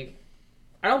State.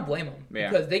 I don't blame them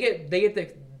because they get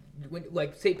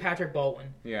the St. Patrick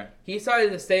Baldwin. Yeah, he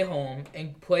decided to stay home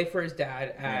and play for his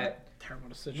dad at Terrible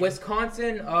decision.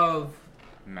 Wisconsin of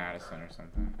Madison or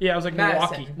something. Yeah, it was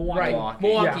Madison. Milwaukee.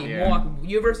 Milwaukee. Yeah. Milwaukee.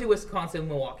 University of Wisconsin,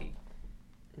 Milwaukee.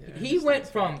 Yeah, He went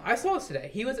from, I saw this today,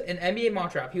 he was an NBA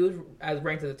mock draft. He was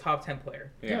ranked as a top 10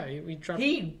 player. Yeah, we dropped.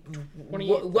 He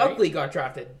 28, luckily got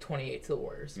drafted 28 to the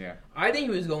Warriors. Yeah. I think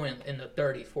he was going in the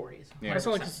 30s, 40s. Yeah. I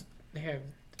feel like they have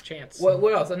a chance.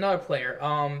 What else? Another player,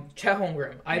 Chet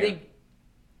Holmgren. I think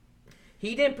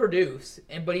he didn't produce,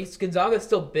 but Gonzaga's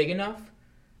still big enough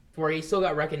where he still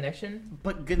got recognition.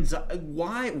 But Gonzaga,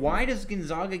 why does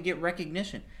Gonzaga get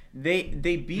recognition? They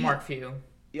beat Mark Few.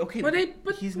 Okay, but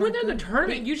he's when not they're in the good.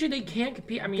 tournament, usually they can't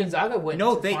compete. I mean, Gonzaga went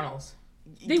No, to the they- finals.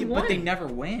 They but they won. never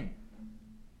win.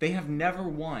 They have never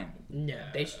won. no.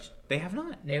 They have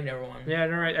not. They've never won. Yeah,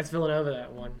 no, right. That's Villanova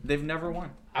that one. They've never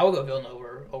won. I will go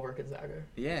Villanova over Gonzaga.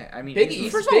 Yeah, I mean, Big it's-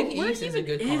 East. First of all, Big where East is a even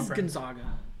good is conference.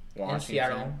 Gonzaga? In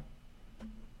Seattle.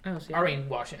 Oh, see. I mean,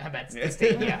 Washington. I meant the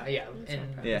state. Yeah.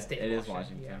 In Yeah, the state it of is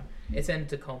Washington. Yeah. It's in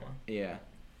Tacoma. Yeah,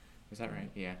 is that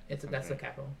right? Yeah, That's the right.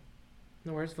 capital.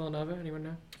 No, where's Villanova? Anyone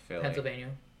know? Philly. Pennsylvania.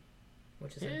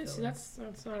 Which is in Yeah, see, Philly.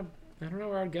 that's not. I don't know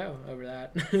where I'd go over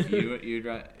that. You'd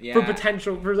yeah. For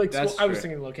potential, for That's I was true.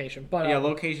 thinking location, but Yeah,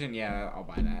 location. Yeah, I'll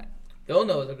buy that.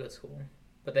 Villanova is a good school,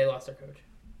 but they lost their coach.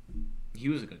 He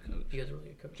was a good coach. He was a really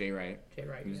good coach. Jay Wright. Jay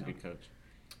Wright. He was yeah. a good coach.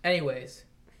 Anyways,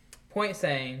 Point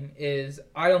saying is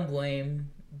I don't blame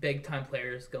big time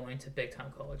players going to big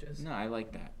time colleges. No, I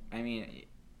like that. I mean,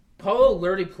 Paulo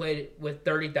literally played with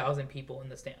 30,000 people in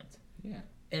the stands. yeah.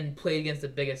 And played against the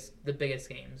biggest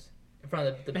games in front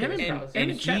of the biggest crowds.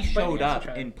 And Chet he played showed against up each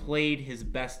other. and played his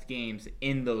best games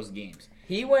in those games.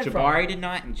 He went Jabari from did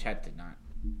not, and Chet did not.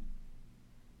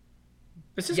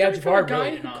 This is Yeah, coming from a Jabari guy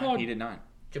really did who not. called. He did not.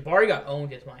 Jabari got owned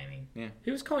against Miami.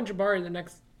 He was calling Jabari the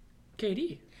next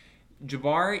KD.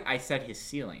 Jabari, I said his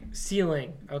ceiling.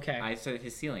 Ceiling. Okay. I said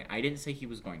his ceiling. I didn't say he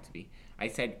was going to be. I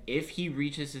said if he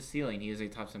reaches his ceiling, he is a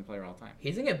top 10 player all time.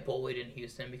 He's gonna get bullied in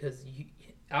Houston because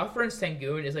Alfred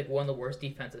Sengun is like one of the worst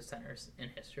defensive centers in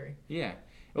history. Yeah.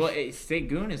 Well,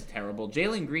 Sengun is terrible.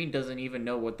 Jalen Green doesn't even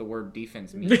know what the word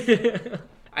defense means.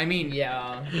 I mean,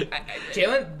 Yeah,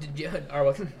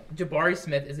 Jabari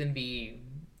Smith is gonna be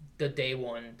the day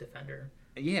one defender.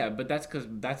 yeah, but that's because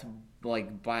that's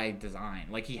like by design.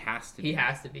 Like he has to. He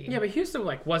has to be. Yeah, but Houston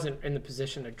wasn't in the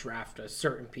position to draft a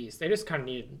certain piece. They just kind of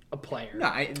needed a player. No,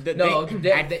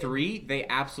 at 3, they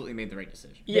absolutely made the right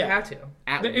decision. They Yeah. had to.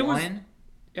 At It was- 1,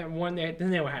 At one, then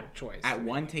they would have had a choice. at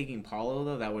 1 taking Paulo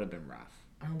though, that would have been rough.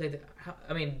 I don't think.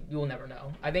 I mean, you will never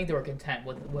know. I think they were content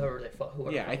with whoever they fought.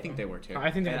 Yeah, I think they were too. I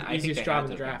think they And had the I think easiest they job had in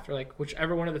the to. draft. They're like,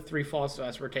 whichever one of the 3 falls to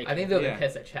us, we're taking. I think they'll Yeah. be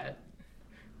pissed at Chet.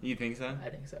 You think so? I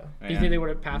think so. Do you think they would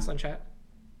have passed on Chet?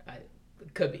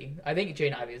 Could be. I think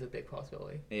Jaden Ivey is a big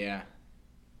possibility. Yeah.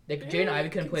 Jaden Ivey I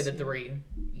can can play the see it. 3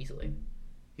 easily.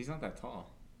 He's not that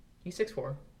tall. He's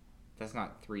 6'4". That's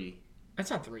not 3. That's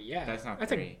not 3. Yeah, That's not I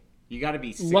 3. think You got to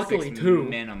be 6'6" Luckily, 2.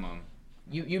 minimum.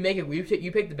 You make it.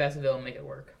 You pick the best of it and make it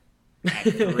work. At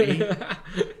 3?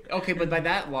 Okay, but by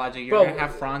that logic, you're Bro, going to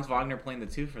have Franz Wagner playing the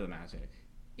 2 for the Magic.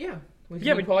 Yeah. We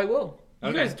Yeah, but- probably will. You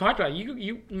Okay. guys talked about it.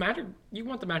 You Magic. You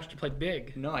want the Magic to play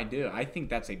big. No, I do. I think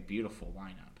that's a beautiful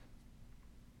lineup.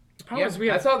 The problem Yeah, is we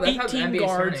have that's how the 18 NBA is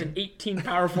guards turning. and 18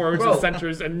 power forwards Bro. and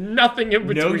centers and nothing in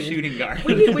between. No shooting guard.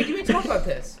 We didn't even talk about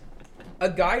this. A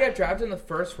guy got drafted in the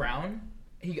first round.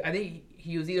 I think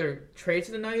he was either traded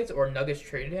to the Nuggets or Nuggets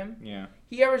traded him. Yeah.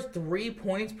 He averaged 3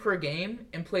 points per game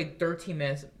and played 13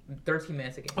 minutes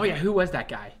a game. Oh yeah, who was that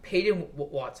guy? Peyton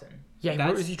Watson. Yeah, That's-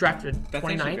 where was he drafted? that's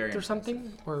actually 29th very or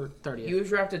something, or 30th? He was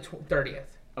drafted 30th.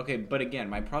 Okay, but again,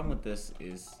 my problem with this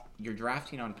is you're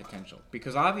drafting on potential.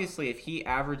 Because obviously, if he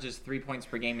averages 3 points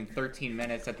per game in 13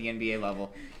 minutes at the NBA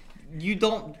level, you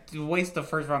don't waste a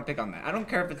first-round pick on that. I don't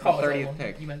care if it's the College 30th level.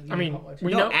 pick. You meant I mean, college.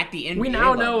 we No, know at the NBA we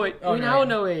now know level. it. Oh, we no, now yeah.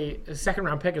 know a second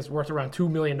round pick is worth around $2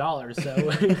 million.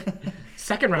 So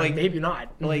second round, Like- maybe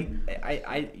not. Like,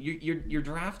 you're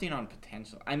drafting on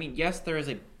potential. I mean, yes, there is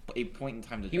a point in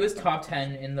time to. He was draft top on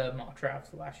 10 in the mock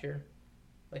drafts last year.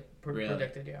 Like Really?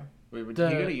 predicted, yeah. Wait, did The-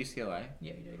 he go to UCLA?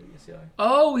 Yeah, he did go to UCLA.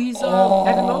 Oh, he's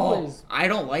Evan Mobley's. I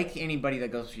don't like anybody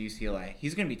that goes to UCLA.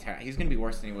 He's gonna be he's gonna be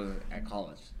worse than he was at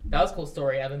college. That was a cool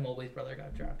story. Evan Mobley's brother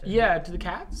got drafted. Yeah, to the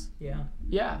Cats. Yeah,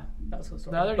 Yeah. that was a cool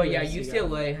story. The other But yeah, USC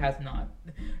UCLA has not.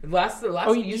 The last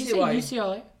Oh, did you say UCLA.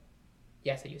 UCLA?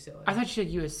 Yes, at UCLA. I thought you said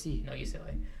USC. No,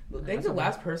 UCLA. I think the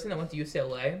last person that went to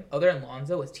UCLA, other than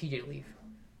Lonzo, was TJ Leaf.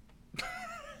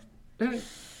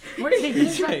 Where did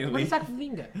Really? Zach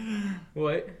Levine go?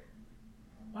 What?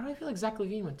 Why do I feel like Zach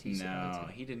Levine went to UCLA? No,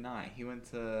 he did not. He went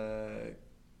to.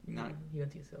 Not. He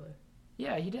went to UCLA.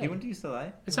 Yeah, he did. He went to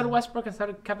UCLA. Instead of Westbrook, instead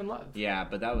of Kevin Love. Yeah,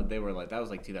 but that was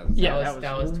like 2007. Yeah,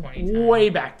 that was 2010. way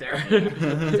back there.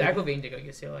 Zach Levine did go to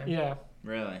UCLA. Yeah,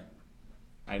 Really?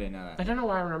 I didn't know I that. don't know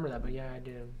why I remember that, but yeah, I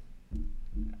do.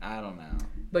 I don't know.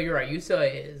 But you're right.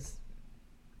 UCLA is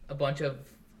a bunch of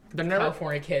They're never.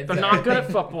 California kids. They're that not are- good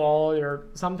at football. They're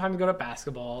sometimes good at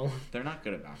basketball. They're not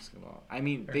good at basketball. I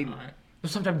mean, They're they. not. They're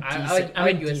sometimes decent. I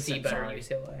like USC decent, better sorry.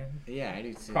 than UCLA. Yeah, I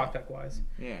do too. Prospect wise.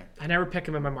 Yeah. I never pick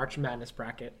him in my March Madness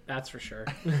bracket. That's for sure.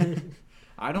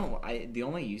 I don't. The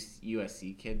only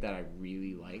USC kid that I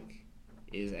really like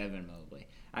is Evan Mobley.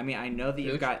 I mean, I know that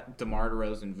you've Vooch? got DeMar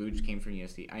DeRozan and Vooch came from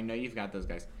USC. I know you've got those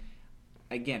guys.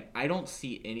 Again, I don't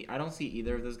see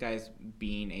either of those guys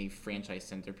being a franchise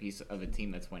centerpiece of a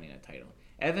team that's winning a title.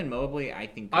 Evan Mobley, I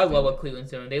think. I love what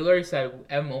Cleveland's doing. They literally said,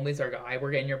 Evan Mobley's our guy.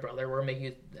 We're getting your brother. We're making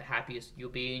you the happiest you'll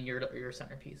be, and your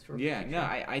centerpiece. For Yeah, future." no,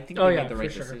 I think Oh, they yeah, made the for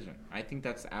right sure. decision. I think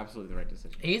that's absolutely the right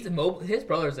decision. His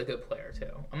brother's a good player too.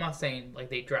 I'm not saying like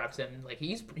they drafted him. Like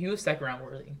he was second round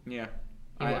worthy. Yeah,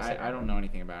 He was I don't know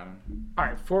anything about him. All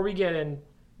right, before we get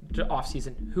into off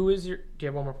season, who is your? Do you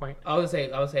have one more point? I would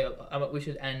say we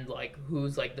should end like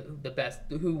who's like the best,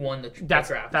 who won the That's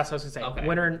draft. That's what I was gonna say. Okay.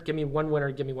 Winner, give me one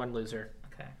winner, give me one loser.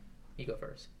 Okay, you go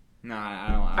first. No, I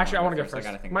don't. Actually, I want to go I first.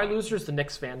 gotta think My about it. loser is the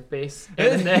Knicks fan base.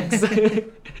 And the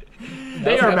Knicks.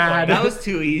 They are mad. That was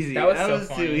too easy. That was so too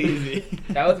funny. easy.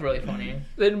 That was really funny.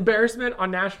 The embarrassment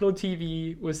on national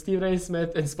TV was Stephen A.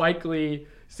 Smith and Spike Lee.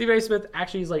 Stephen A. Smith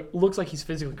actually looks like he's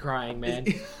physically crying, man.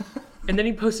 And then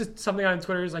he posted something on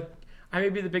Twitter. He's like, I may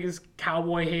be the biggest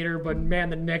Cowboy hater, but man,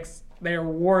 the Knicks, they are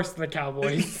worse than the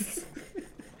Cowboys.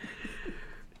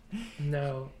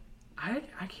 No. I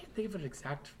can't think of an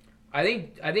exact... I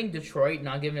think Detroit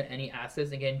not giving any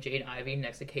assets and getting Jaden Ivey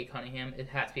next to Kate Cunningham, it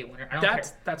has to be a winner. I don't care.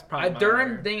 That's probably my Duran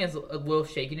winner. thing is a little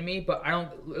shaky to me, but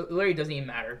literally doesn't even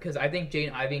matter because I think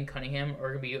Jaden Ivey and Cunningham are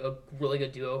gonna be a really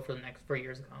good duo for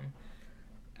years to come.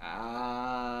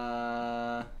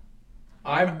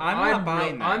 I'm not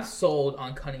buying that. I'm sold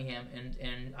on Cunningham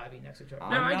and Ivy next to each other.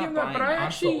 No, I give him that, but I I'm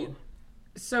actually... sold.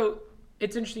 So,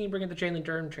 it's interesting you bring up the Jalen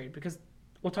Durham trade because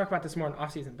we'll talk about this more in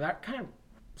offseason, but that kind of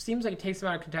seems like it takes him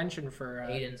out of contention for...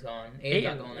 Aiden's gone. Aiden's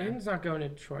not going there. Aiden's not going to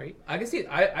Detroit. I can see.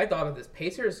 I thought of this.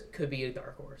 Pacers could be a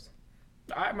dark horse.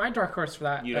 My dark horse for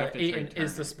that, You'd have to trade Aiden,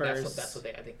 is the Spurs. That's what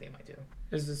I think they might do.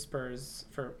 Is the Spurs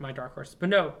for my dark horse. But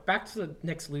no, back to the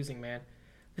Knicks losing, man.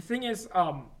 The thing is,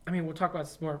 I mean, we'll talk about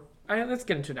this more. Let's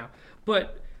get into it now.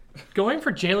 But going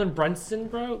for Jalen Brunson,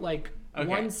 bro, Okay.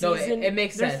 one No, season, it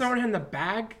makes they're sense. throwing him the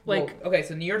bag. Well, okay,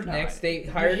 so New York Knicks, they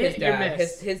hired hit, his you dad.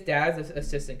 miss. His dad's an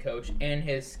assistant coach, and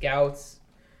his scouts.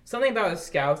 Something about his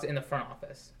scouts in the front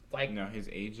office, No, his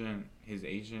agent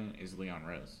is Leon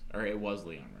Rose, or it was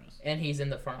Leon Rose. and he's in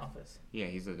the front office. Yeah,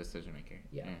 he's a decision maker.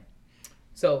 Yeah.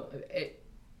 So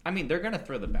I mean, they're gonna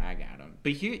throw the bag at him,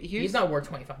 but here's he's not worth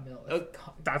 $25 million.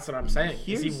 That's what I'm saying. Is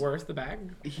he Here's- worth the bag?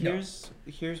 Here's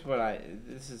what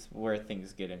this is where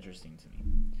things get interesting to me.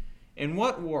 In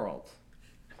what world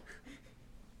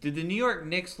did the New York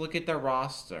Knicks look at their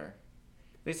roster?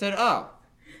 They said, "Oh,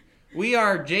 we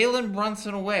are Jalen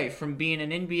Brunson away from being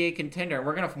an NBA contender, and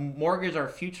we're gonna mortgage our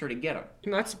future to get him."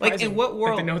 Not surprising. in what that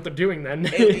world- they know what they're doing then?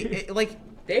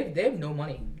 They have no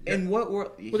money. In what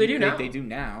world? Well, they do now. They do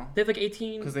now. They have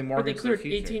 18 'Cause they or mortgaged their cleared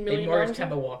future. 18 They million mortgaged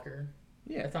dollars. Kemba Walker.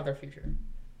 Yeah. That's not their future.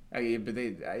 Yeah, but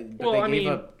they Well, I gave mean,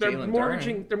 up they're Jalen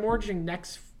mortgaging. Durant. They're mortgaging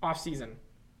next offseason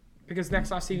because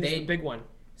next offseason is They- the big one.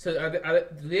 So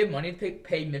do they have money to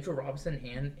pay Mitchell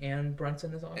Robinson and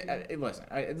Brunson this offseason?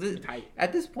 Listen, Tight.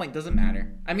 at this point, doesn't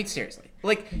matter. I mean, seriously,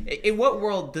 in what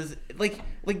world does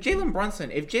Jalen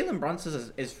Brunson? If Jalen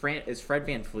Brunson is Fred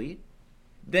VanVleet,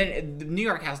 then New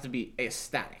York has to be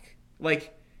ecstatic.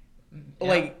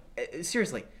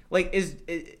 Seriously,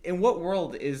 in what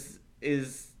world is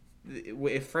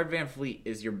if Fred VanVleet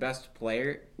is your best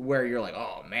player, where you're like,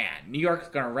 oh man, New York's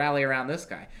gonna rally around this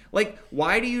guy?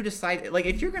 Why do you decide?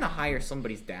 If you're gonna hire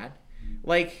somebody's dad,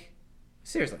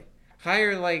 seriously,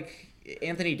 hire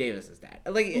Anthony Davis's dad.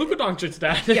 Luka Doncic's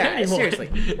dad. Yeah, Anyone. seriously.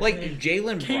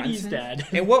 Jalen Katie's Brunson. dad.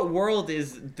 In what world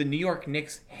is the New York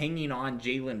Knicks hanging on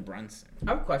Jalen Brunson?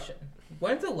 I have a question.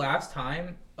 When's the last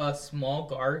time a small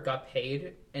guard got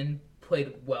paid and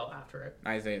played well after it?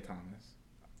 Isaiah Thomas.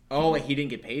 Oh, he didn't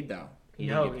get paid though. He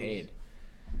No, didn't get paid.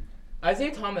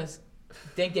 Isaiah Thomas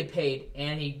didn't get paid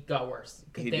and he got worse.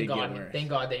 He Thank did God. get worse. Thank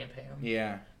God they didn't pay him.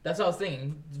 Yeah. That's what I was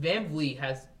thinking. Van Vliet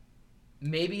has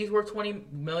maybe he's worth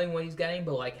 $20 million what he's getting,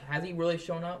 but has he really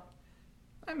shown up?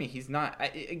 I mean, he's not.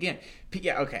 Yeah.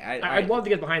 Okay. I'd love to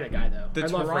get behind that guy though. The I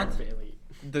love Fred Toronto-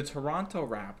 VanVleet. The Toronto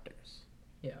Raptors.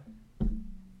 Yeah.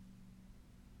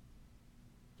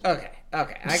 Okay.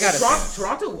 I gotta say,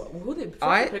 Toronto. Who they?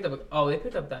 Toronto picked up? They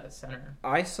picked up that center.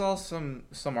 I saw some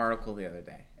article the other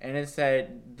day, and it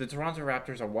said the Toronto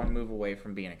Raptors are one move away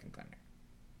from being a contender.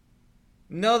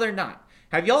 No, they're not.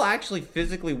 Have y'all actually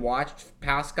physically watched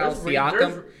Pascal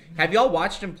Siakam? Have y'all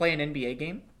watched him play an NBA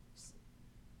game?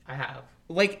 I have.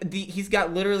 He's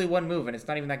got literally one move, and it's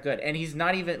not even that good. And he's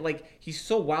not even, he's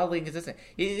so wildly inconsistent.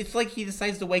 It's like he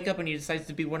decides to wake up and he decides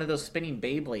to be one of those spinning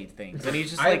Beyblade things. And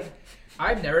he's just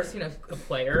I've never seen a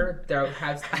player that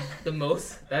has the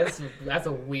most. That's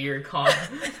a weird comp.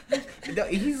 No,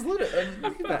 he's literally.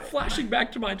 I'm flashing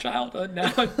back to my childhood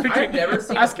now. I'm picturing never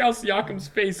seen Pascal Siakam's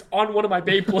face on one of my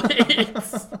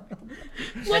Beyblades.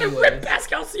 Let him rip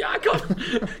Pascal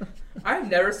Siakam.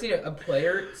 I've never seen a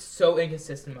player so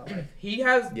inconsistent in my life. He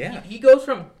has. Yeah. He goes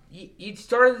from. He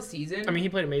started the season. I mean, he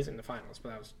played amazing in the finals, but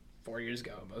that was 4 years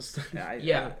ago almost.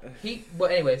 Yeah.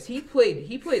 But anyways, he played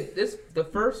the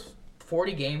first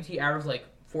 40 games. He averaged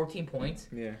 14 points.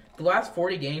 Yeah. The last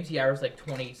 40 games, he averaged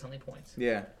 20 something points.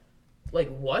 Yeah.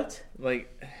 What?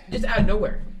 Just out of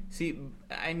nowhere. See,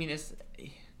 I mean,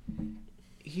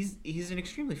 he's an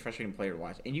extremely frustrating player to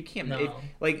watch, and you can't. No.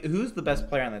 Who's the best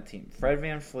player on that team? Fred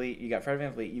VanVleet. You got Fred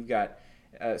VanVleet. You've got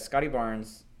Scotty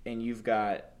Barnes, and you've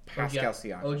got Pascal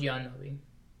Siakam. OG Anunoby.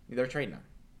 They're trading him.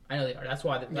 I know they are. That's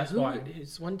why.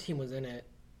 His one team was in it.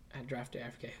 at draft day. I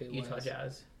forget who it Utah was.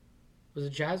 Jazz. Was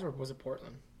it Jazz or was it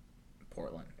Portland?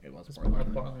 Portland. It was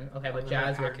Portland. Portland. Okay, but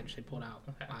Jazz were. package they pulled out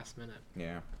last minute.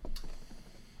 Yeah.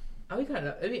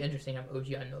 It'd be interesting to have OG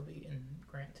Anunoby and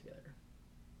Grant together.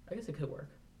 I guess it could work.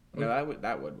 No,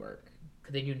 that would work.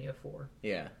 Because they do need a 4.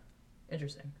 Yeah.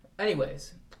 Interesting.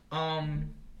 Anyways, we're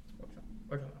talking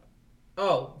about.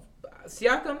 Oh,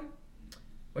 Siakam.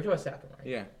 We're talking about Siakam, right?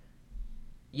 Yeah.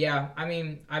 Yeah, I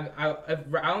mean, I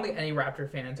don't think any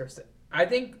Raptor fans are. I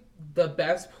think the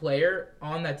best player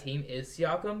on that team is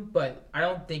Siakam, but I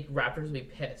don't think Raptors would be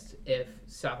pissed if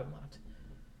Siakam left.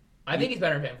 I think he's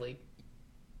better than VanVleet.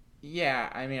 Yeah,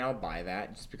 I mean, I'll buy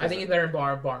that just because. I think he's better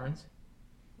than Barnes.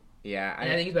 Yeah, I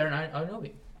think he's better than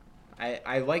Anunoby.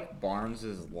 I like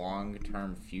Barnes'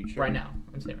 long-term future. Right now.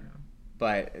 I'm saying right now.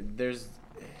 But there's...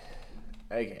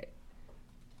 Okay.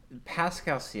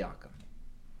 Pascal Siakam.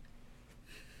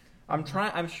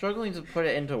 I'm struggling to put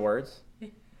it into words.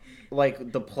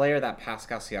 Like, the player that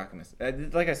Pascal Siakam is.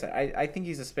 Like I said, I think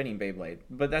he's a spinning Beyblade.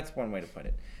 But that's one way to put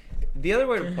it. The other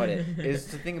way to put it is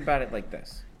to think about it like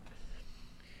this.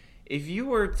 If you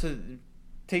were to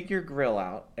take your grill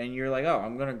out and you're like, oh,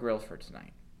 I'm going to grill for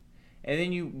tonight. And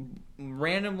then you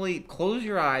randomly close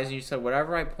your eyes and you said,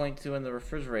 whatever I point to in the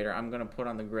refrigerator, I'm going to put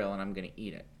on the grill and I'm going to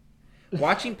eat it.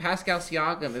 Watching Pascal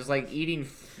Siakam is like eating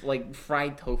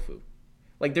fried tofu.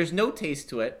 Like, there's no taste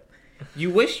to it. You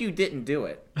wish you didn't do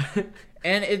it.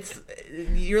 And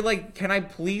you're like, can I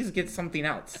please get something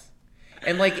else?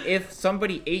 And like, if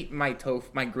somebody ate my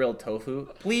grilled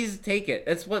tofu, please take it.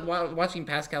 That's what watching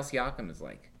Pascal Siakam is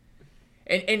like.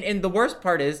 And the worst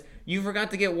part is, you forgot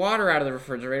to get water out of the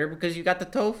refrigerator because you got the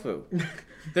tofu.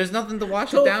 There's nothing to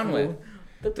wash it down with.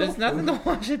 There's nothing to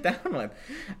wash it down with.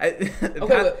 It's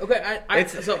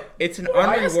an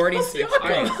unrewarding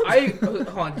situation. Hold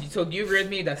on. So do you agree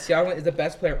with me that Siakam is the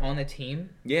best player on the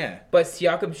team? Yeah. But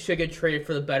Siakam should get traded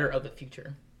for the better of the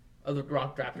future of the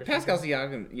Raptors. Pascal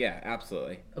Siakam, yeah,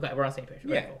 absolutely. Okay, we're on the same page.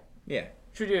 Yeah. Cool. Yeah.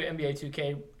 Should we do an NBA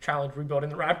 2K challenge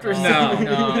rebuilding the Raptors? No.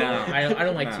 I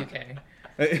don't like 2K.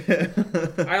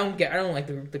 I don't like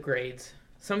the grades.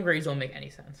 Some grades don't make any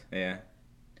sense. Yeah.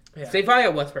 So they finally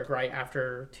got Westbrook right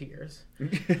after 2 years.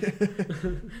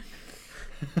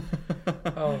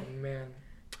 Oh man.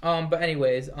 But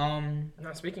anyways,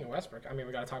 Now speaking of Westbrook, I mean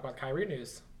we got to talk about Kyrie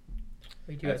news.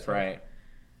 That's right.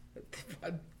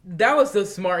 That was so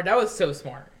smart. That was so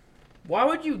smart. Why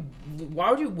would you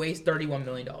waste $31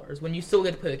 million when you still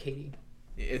get to put a KD?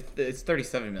 It's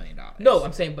 $37 million. No,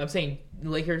 I'm saying the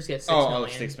Lakers get $6 million. Oh,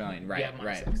 $6 million. Right, yeah,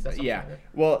 right. 6. That's Yeah.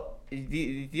 Well,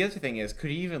 the other thing is,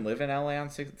 could he even live in LA on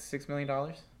 $6 million?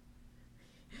 Well,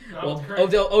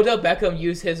 Odell Beckham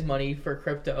used his money for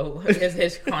crypto.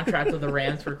 his contract with the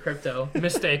Rams for crypto.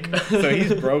 Mistake. So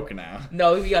he's broke now.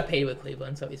 No, he got paid with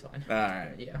Cleveland, so he's fine. All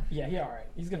right. Yeah. Yeah, he all right.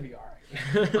 He's gonna be all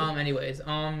right. Anyways,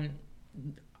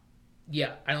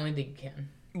 yeah, I don't even think you can.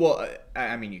 Well,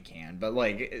 I mean, you can, but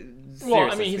like,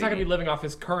 well, I mean, he's not gonna be living off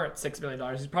his current $6 million.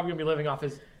 He's probably gonna be living off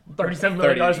his $37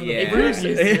 million from the previous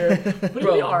year. But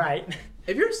he'll be all right.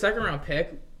 If you're a second round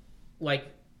pick, like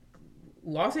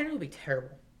Los Angeles would be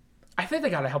terrible. I think they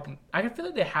gotta help him. I feel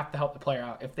like they have to help the player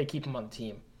out if they keep him on the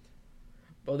team.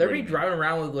 Well, they'll be driving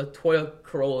around with Toyota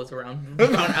Corollas around LA,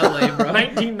 bro.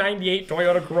 1998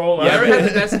 Toyota Corolla. Whoever has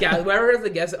the best gas, whoever has the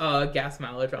gas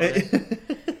mileage on it.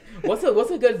 What's a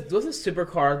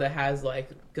supercar that has like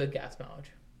good gas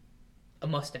mileage? A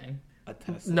Mustang. A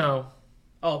Tesla. No.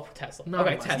 Oh, Tesla. No,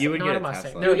 okay, Tesla. You would not get a a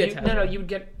Mustang. Tesla. No, you would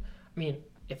get. I mean,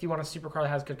 if you want a supercar that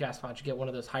has good gas mileage, you get one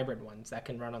of those hybrid ones that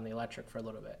can run on the electric for a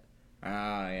little bit. Oh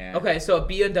yeah. Okay, so a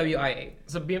BMW i8.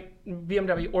 So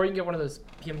BMW, or you can get one of those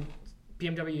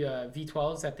BMW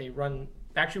V12s that they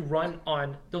actually run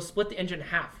on. They'll split the engine in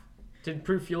half to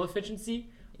improve fuel efficiency.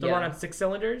 They'll run on 6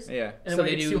 cylinders. Yeah. And then when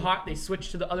it gets too hot, they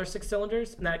switch to the other 6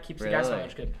 cylinders, and that keeps the gas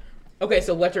mileage good. Okay,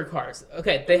 so electric cars.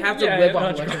 Okay, they have to live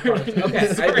off electric cars. Okay,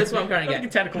 that's what I'm trying to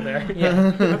get. Technical there.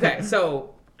 Yeah. Okay,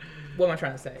 so what am I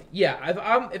trying to say?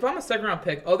 Yeah, if I'm a second round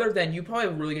pick, other than you probably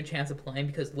have a really good chance of playing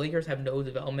because Lakers have no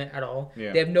development at all.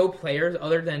 Yeah. They have no players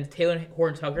other than Taylor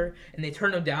Horton-Tucker, and they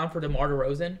turned them down for DeMar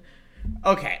DeRozan.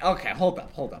 Okay, hold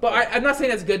up. But I'm not saying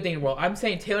that's a good thing in the world. I'm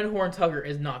saying Taylor Horton-Tucker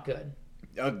is not good.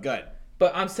 Oh, good.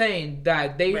 But I'm saying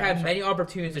that they had many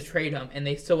opportunities to trade him, and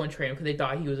they still wouldn't trade him because they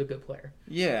thought he was a good player.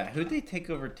 Yeah, who'd they take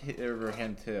over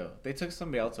him too? They took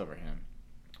somebody else over him.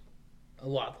 A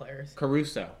lot of players.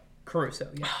 Caruso,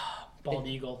 yeah. Bald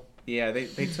Eagle. Yeah, they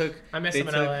took. I miss him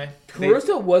in LA.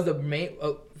 Caruso was the main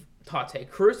hot take.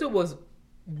 Caruso was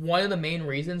one of the main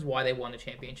reasons why they won the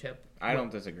championship. I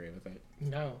don't disagree with it.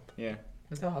 No. Yeah.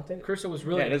 That's not a hot take. Caruso was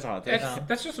really. Yeah, it is a hot take.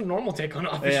 That's just a normal take on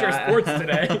office sports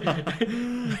today.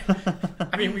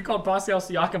 I mean, we called Pascal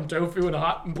Siakam Tofu and a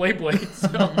hot and blade blade. So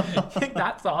I think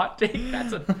that's a hot take.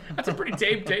 That's a pretty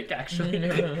tame take, actually.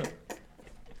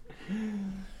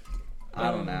 I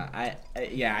don't know.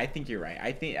 I think you're right.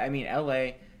 I mean,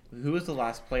 LA. Who was the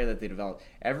last player that they developed?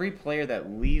 Every player that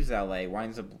leaves LA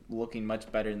winds up looking much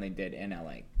better than they did in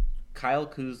LA. Kyle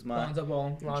Kuzma,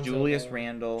 Lonzo Julius Ball.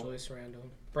 Randle,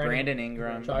 Brandon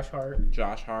Ingram, Josh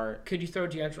Hart. Could you throw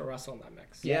D'Angelo Russell in that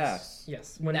mix?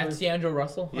 Yes. When That's D'Angelo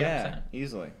Russell. 100%. Yeah,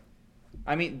 easily.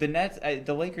 I mean, the Nets,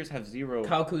 the Lakers have zero.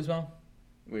 Kyle Kuzma.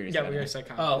 We already said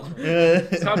Kyle. Oh.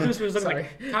 Kuzma. Kyle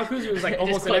Kuzma was like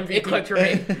almost an MVP. It clicked for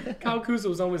me. Kyle Kuzma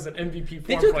was almost an MVP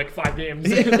form for like 5 games.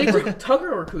 They took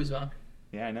Tucker or Kuzma.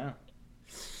 Yeah, I know.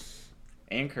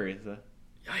 And Caruso.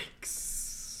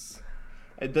 Yikes.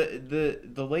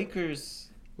 The Lakers.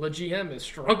 The GM is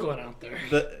struggling out there.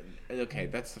 Okay,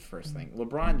 that's the first thing.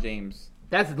 LeBron James.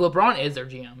 LeBron is their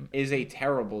GM. Is a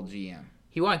terrible GM.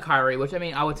 He wanted Kyrie, which I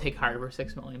mean, I would take Kyrie for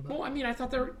 $6 million. But. Well, I mean, I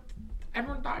thought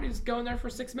everyone thought he was going there for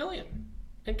 $6 million,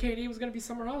 and KD was going to be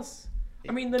somewhere else.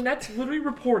 I mean, the Nets literally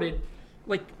reported,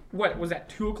 like, what was that,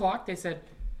 2:00? They said,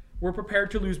 we're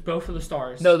prepared to lose both of the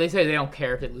stars. No, they say they don't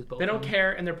care if they lose both. They don't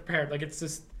care, and they're prepared. Like, it's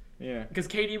just... Yeah. Because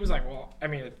KD was like, well, I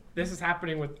mean, if this is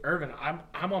happening with Irvin,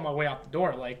 I'm on my way out the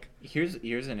door. Like... Here's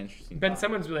an interesting Ben thought.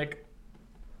 Simmons was like...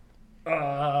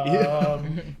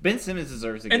 Ben Simmons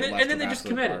deserves to get left and then they of just absolute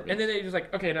committed. garbage. And then they just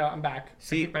like, okay, no, I'm back.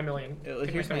 See, keep my $1 million.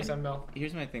 Here's my $7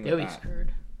 Here's my thing They'll with be that.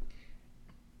 screwed.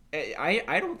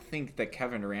 I don't think that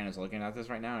Kevin Durant is looking at this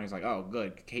right now and he's like, oh,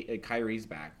 good, Kyrie's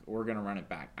back. We're gonna run it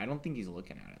back. I don't think he's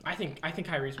looking at it. I think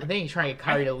Kyrie's. I think he's trying to get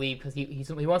Kyrie to leave because he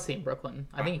wants to stay in Brooklyn.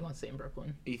 I think he wants to stay in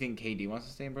Brooklyn. You think KD wants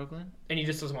to stay in Brooklyn? And he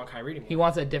just doesn't want Kyrie anymore. He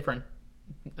wants a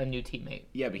new teammate.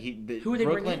 Yeah, but who would they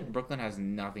bring in? Brooklyn has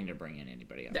nothing to bring in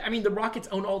anybody else. I mean, the Rockets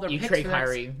own all their You picks. trade for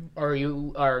Kyrie,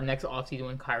 or next offseason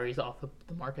when Kyrie's off the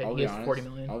market, he has $40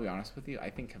 million. I'll be honest with you. I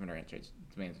think Kevin Durant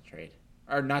demands a trade,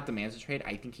 or not demands a trade.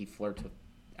 I think he flirts with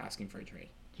asking for a trade.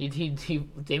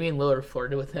 Damian Lillard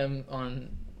flirted with him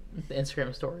on the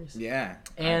Instagram stories. Yeah,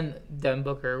 and Devin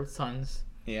Booker Suns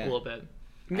a little bit.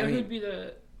 You know who'd be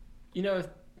if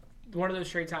one of those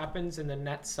trades happens and the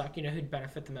Nets suck, you know who'd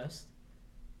benefit the most?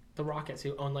 The Rockets,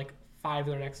 who own like 5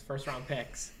 of their next first-round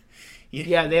picks.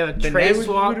 Yeah, they have a trade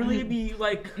swap. Would literally be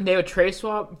like they have a trade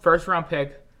swap, first-round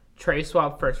pick, trade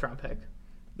swap, first-round pick.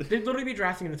 They'd literally be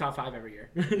drafting in the top 5 every year.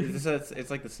 It's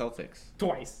like the Celtics.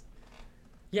 Twice.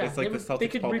 Yeah, it's like the Celtics. They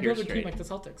could Paul rebuild Pierce a team trade. like the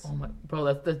Celtics. Oh my,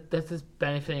 bro, that's just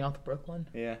benefiting off the Brooklyn.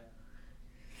 Yeah.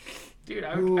 Dude,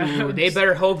 they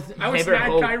better hope. I would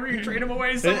snag Kyrie and trade him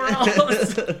away somewhere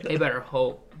else. They better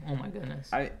hope. Oh my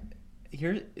goodness.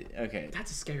 Okay.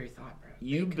 That's a scary thought, bro.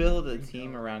 You build a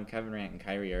team around Kevin Durant and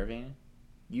Kyrie Irving,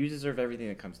 you deserve everything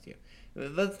that comes to you.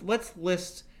 Let's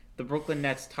list the Brooklyn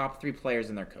Nets' top 3 players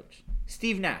and their coach.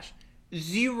 Steve Nash,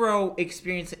 0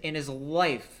 experience in his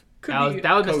life. That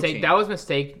was mistake. That was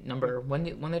mistake number when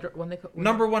they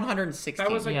number 160.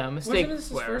 That was like, mistake. Wasn't this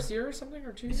his first year or something,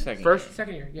 or 2 years?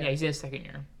 Second year. Yeah, he's in his second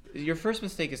year. Your first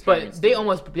mistake is. But they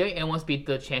almost beat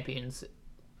the champions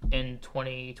in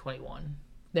 2021.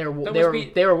 They were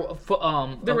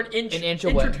an inch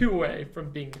away. or 2 away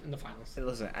from being in the finals.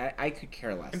 Listen, I could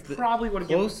care less. And probably would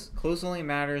have close only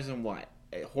matters in what?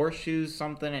 Horseshoes,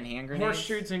 something, and hand grenades.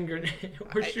 Horseshoes and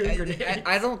grenades.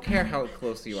 I don't care how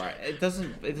close you are. It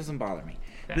doesn't bother me.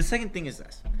 Okay. The second thing is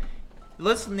this.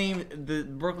 Let's name the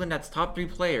Brooklyn Nets top 3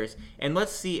 players, and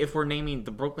let's see if we're naming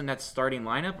the Brooklyn Nets starting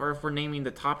lineup or if we're naming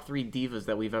the top 3 divas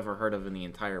that we've ever heard of in the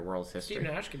entire world's history. Steve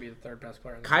Nash could be the 3rd best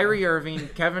player. Kyrie Irving,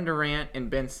 Kevin Durant, and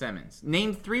Ben Simmons.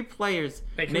 Name 3 players.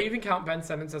 They can't even count Ben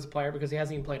Simmons as a player because he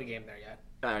hasn't even played a game there yet.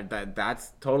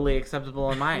 That's totally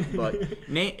acceptable in mine. But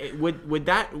would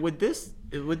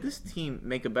this team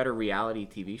make a better reality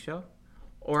TV show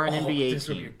or an NBA this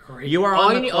team? Would be great. You are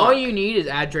all you need is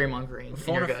add Draymond Green.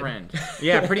 Phone a friend.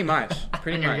 Yeah, pretty much.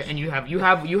 And you have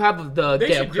the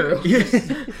damn crew.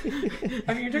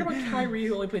 I mean, you're talking about Kyrie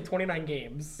who only played 29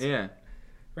 games. Yeah.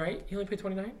 Right? He only played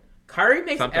 29. Kyrie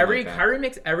makes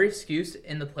every excuse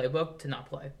in the playbook to not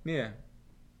play. Yeah.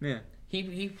 Yeah.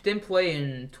 He didn't play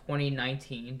in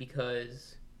 2019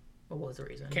 because what was the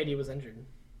reason? KD was injured.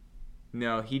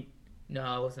 No, it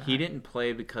wasn't. He didn't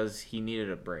play because he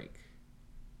needed a break.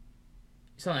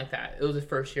 Something like that. It was his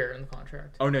first year in the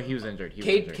contract. Oh no, he was injured.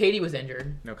 KD was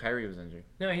injured. No, Kyrie was injured.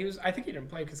 No, he was. I think he didn't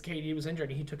play because KD was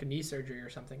injured and he took a knee surgery or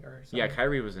something. Yeah,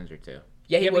 Kyrie was injured too.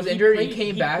 Yeah, he was injured. He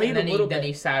came back and then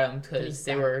he sat him because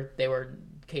they were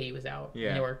KD was out.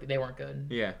 Yeah, and they weren't good.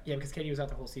 Yeah, because KD was out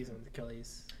the whole season with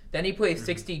Achilles. Then he played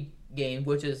 60 games,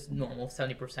 which is normal,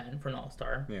 70% for an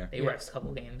All-Star. Yeah. They rest a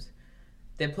couple games.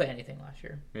 Didn't play anything last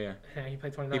year. Yeah. Yeah, he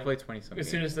played 29. He played 20-something. As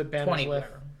soon as the ban 20, was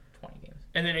lifted. whatever. 20 games.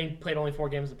 And then he played only 4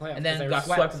 games in the playoffs. And then got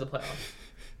swept to the playoffs.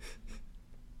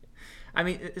 I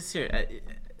mean, seriously,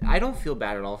 I don't feel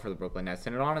bad at all for the Brooklyn Nets,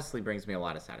 and it honestly brings me a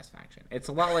lot of satisfaction. It's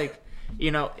a lot like,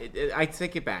 I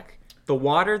take it back. The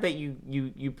water that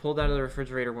you pulled out of the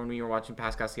refrigerator when we were watching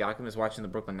Pascal Siakam is watching the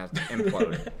Brooklyn Nets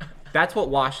implode. That's what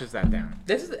washes that down.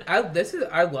 I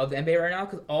love the NBA right now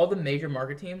because all the major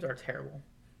market teams are terrible.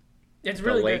 It's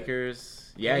really the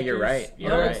Lakers. Good. Yeah, you're right.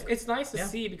 You're right. It's nice to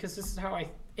see because this is how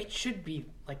it should be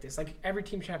like this. Like every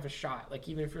team should have a shot. Like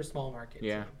even if you're a small market.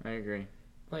 Yeah, team. I agree.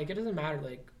 Like it doesn't matter.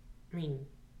 Like I mean,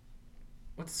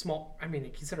 what's small? I mean,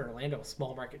 consider Orlando a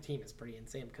small market team is pretty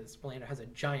insane because Orlando has a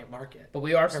giant market. But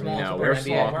we are small. No, we're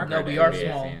small. No, we are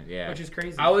small. Yeah, which is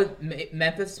crazy.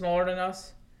 Memphis smaller than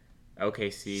us.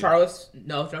 OKC. Charlotte's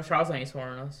Charlotte's not any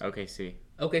smaller than us.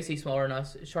 OKC smaller than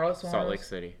us. Charlotte smaller. Salt Lake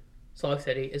City. Salt Lake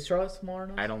City. Is Charlotte smaller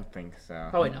than us? I don't think so.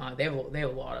 Probably not. They have a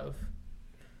lot of.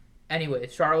 Anyway,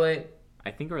 Charlotte.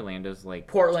 I think Orlando's like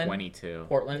Portland. 22.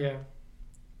 Portland. Yeah.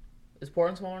 Is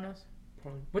Portland smaller than us?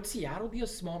 Would Seattle be a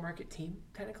small market team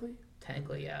technically?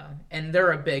 Technically, yeah. And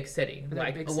they're a big city.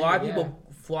 Like a lot of people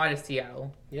fly to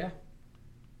Seattle. Yeah.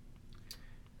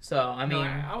 So I mean,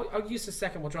 I'll use a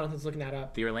second while Jonathan's looking that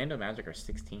up. The Orlando Magic are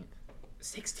 16th.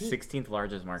 16th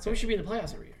largest market. So we should be in the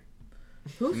playoffs every year.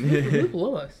 Who's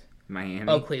below us? Miami.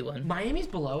 Oh, Cleveland. Miami's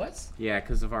below us? Yeah,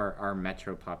 because of our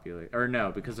metro population. Or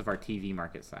no, because of our TV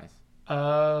market size.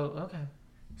 Oh, okay.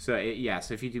 So,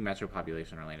 so if you do metro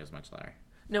population, Orlando's much lower.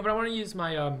 No, but I want to use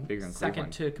my second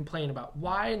Cleveland. to complain about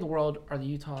why in the world are the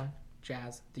Utah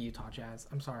Jazz the Utah Jazz?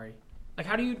 I'm sorry. Like,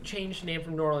 how do you change the name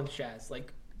from New Orleans Jazz?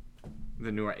 Like,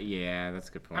 yeah, that's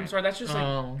a good point. I'm sorry, that's just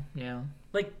like, yeah.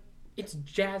 Like, it's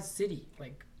Jazz City.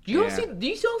 Like, do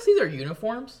you still see their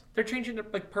uniforms? They're changing to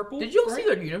like purple. Did you all see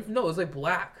their uniform? No, it was like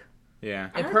black. Yeah.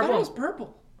 I thought it was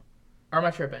purple. Or am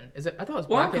I tripping? Is it? I thought it was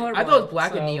Well, black. I thought it was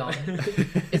black and neon.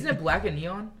 Isn't it black and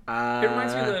neon? It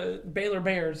reminds me of the Baylor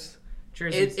Bears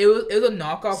jerseys. It was a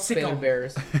knockoff Baylor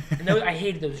Bears. And I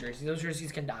hated those jerseys. Those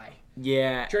jerseys can die.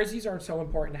 Yeah. Jerseys are so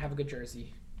important to have a good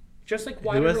jersey. Just like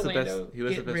why who would was Orlando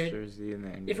the best jersey in the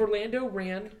NBA? If Orlando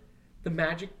ran the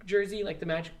Magic jersey, like the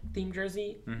Magic theme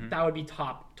jersey, that would be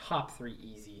top 3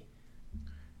 easy.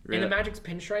 Really? And the Magic's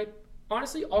pinstripe,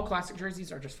 honestly, all classic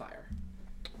jerseys are just fire.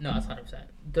 No, that's 100%.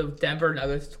 The Denver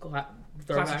Nuggets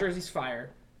classic jerseys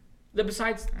fire.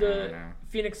 Besides the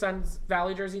Phoenix Suns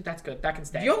Valley jersey, that's good. That can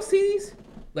stay. Do you all see these?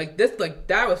 Like this, like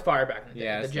that was fire back in the day.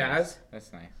 Yeah, the Jazz. Nice.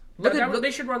 That's nice.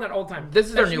 They should run that all the time. This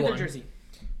is their new one. Jersey.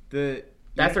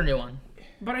 That's their new one.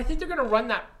 But I think they're gonna run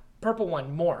that purple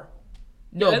one more.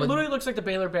 No, it literally looks like the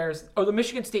Baylor Bears or the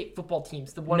Michigan State football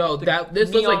teams. The one. No, this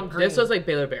looks like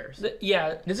Baylor Bears.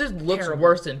 This looks terrible.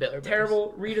 worse than Baylor Bears.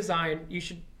 Terrible redesign. You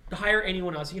should hire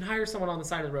anyone else. You can hire someone on the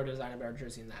side of the road to design a better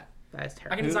jersey than that. That is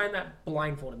terrible. I can design that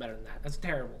blindfolded better than that. That's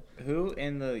terrible. Who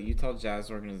in the Utah Jazz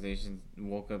organization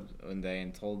woke up one day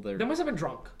and they must have been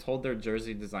drunk. Told their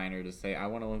jersey designer to say, "I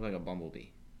want to look like a bumblebee."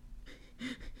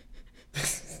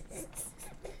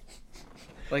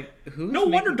 Like who's No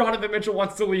wonder Donovan Mitchell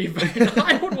wants to leave.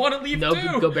 I would want to leave too.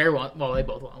 No, Gobert they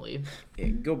both want to leave.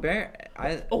 Gobert,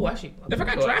 actually, if I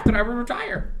got drafted, I would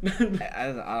retire. I don't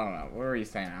know. What were you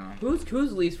saying, Alan?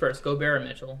 Who's leaves first, Gobert or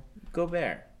Mitchell?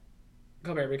 Gobert,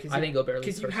 because I think Gobert leaves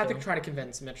because you first, have to try to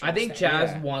convince Mitchell. I think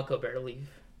Jazz want Gobert to leave.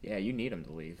 Yeah, you need him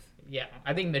to leave. Yeah,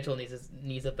 I think Mitchell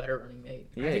needs a better running mate.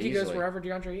 Yeah, I think he goes wherever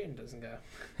DeAndre Ayton doesn't go.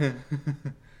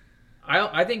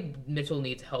 I think Mitchell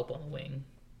needs help on the wing.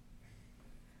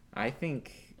 I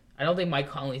don't think Mike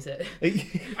Conley's it.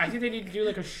 I think they need to do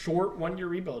like a short 1-year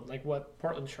rebuild, like what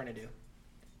Portland's trying to do.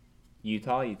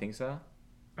 Utah, you think so?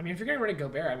 I mean, if you're getting rid of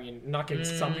Gobert, I mean, not getting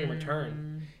something in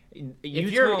return.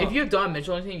 If you've done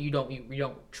Mitchell or anything, you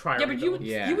don't try. Yeah, but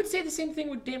you would say the same thing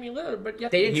with Damian Lillard, but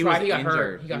yet they didn't try. He got injured.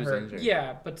 hurt. He got hurt. Injured.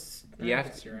 Yeah, but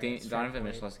Donovan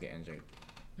Mitchell has to get injured.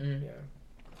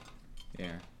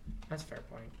 Yeah, that's a fair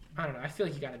point. I don't know. I feel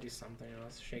like you got to do something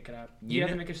else, shake it up. You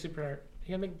have to make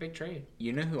you got to make a big trade.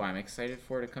 You know who I'm excited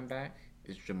for to come back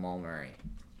is Jamal Murray.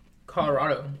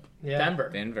 Colorado,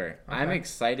 Denver. Okay. I'm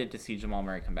excited to see Jamal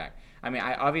Murray come back. I mean,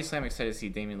 I'm excited to see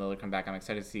Damian Lillard come back. I'm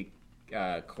excited to see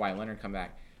Kawhi Leonard come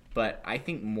back. But I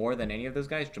think more than any of those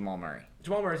guys, Jamal Murray.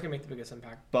 Jamal Murray's going to make the biggest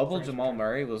impact. Bubble Jamal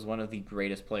Murray was one of the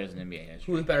greatest players in NBA history.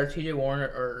 Who was better, TJ Warren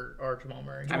or Jamal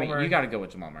Murray? You got to go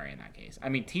with Jamal Murray in that case. I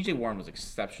mean, TJ Warren was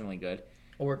exceptionally good.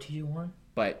 Or TJ Warren?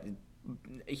 But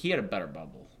he had a better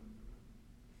bubble.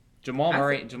 Jamal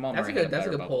Murray. That's a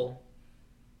good poll.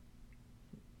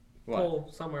 What? Poll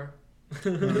somewhere.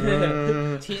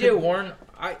 TJ Warren.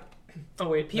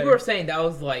 People are saying that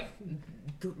was like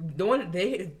No one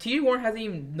T.J. Warren hasn't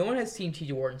even. No one has seen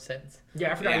T.J. Warren since.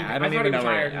 Yeah, I forgot. Yeah, I don't thought even he know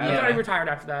retired. where- He I thought don't he retired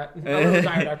after that. I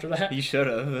retired after that. He should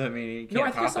have. I mean, he can't No, I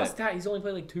think I top saw a it. stat. He's only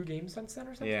played like 2 games since then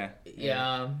or something. Yeah.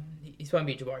 Yeah, he's going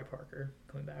to be Jabari Parker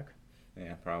coming back.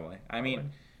 Yeah, probably. I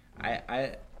mean,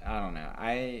 I don't know.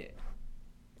 I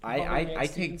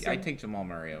take Jamal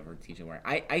Murray over TJ Warren.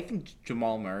 I think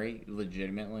Jamal Murray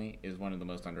legitimately is one of the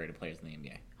most underrated players in the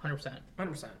NBA. 100%.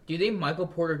 100%. Do you think Michael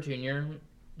Porter Jr.,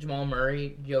 Jamal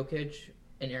Murray, Jokic,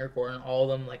 and Eric Gordon,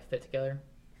 all of them like fit together?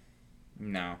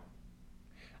 No.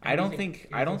 I I don't think think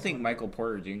Aaron I don't fits think on- Michael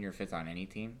Porter Jr. fits on any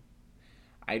team.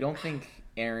 I don't think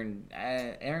Aaron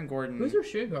Gordon Who's their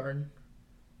shooting guard?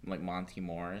 like Monty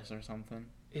Morris or something.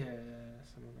 Yeah,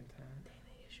 something like that.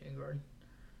 Shooting guard.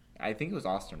 I think it was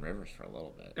Austin Rivers for a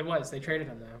little bit. It was. They traded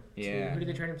him though. Yeah. Who did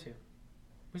they trade him to?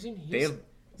 Was he in They Houston?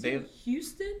 they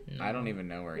Houston? I don't even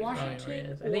know where he's Washington? I don't know where he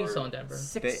is. I think he's still in Denver.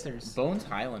 Sixers. Bones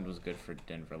Highland was good for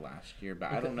Denver last year,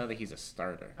 but I don't know that he's a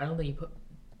starter. I don't think he put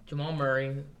Jamal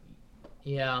Murray.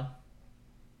 Yeah.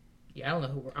 Yeah, I don't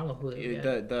know who they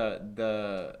get.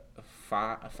 The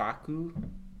Faku,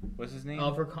 what's his name?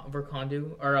 Oh,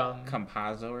 Vercondu or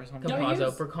Campazzo or something. No, he Campazzo,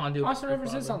 is. Vercondu. Austin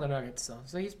Rivers is Vercondu. on the Nuggets still,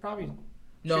 so he's probably.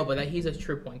 No, but he's a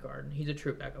true point guard. He's a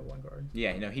true backup point guard.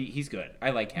 Yeah, no, he's good.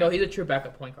 I like him. No, he's a true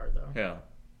backup point guard though. Yeah,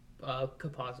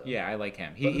 Campazzo. yeah, I like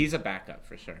him. He's a backup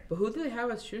for sure. But who do they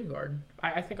have as shooting guard?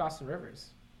 I think Austin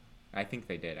Rivers. I think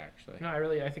they did actually. No,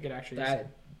 I think it actually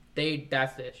is.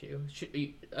 That's the issue.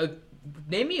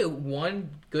 Name me one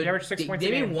good. They average 6 points a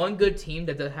Name me game. one good team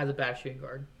that has a bad shooting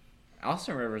guard.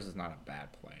 Austin Rivers is not a bad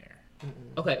player.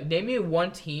 Okay, name me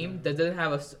one team that doesn't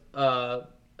have a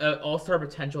all-star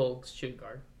potential shooting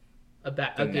guard. A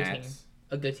good team. Nets.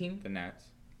 A good team. The Nets.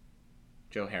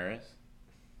 Joe Harris.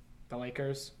 The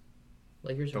Lakers.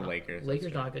 Lakers. The Are not, Lakers, Lakers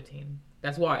that's not a good team.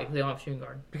 That's why they don't have shooting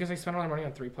guard. Because they spent all their money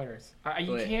on 3 players.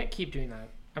 You But- can't keep doing that.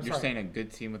 I'm You're sorry. saying a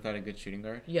good team without a good shooting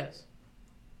guard? Yes.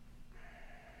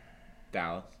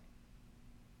 Dallas.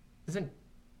 Isn't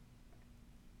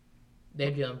They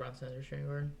have Jalen Brunson as their shooting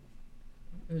guard.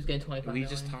 Who's getting 25 We million.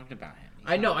 just talked about him. He's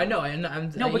I know.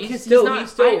 not good. no, he's because still,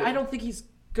 he's not. I don't think he's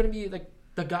gonna be like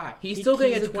the guy. He's still gonna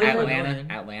get a 25 good-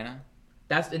 million. Atlanta.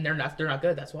 They're not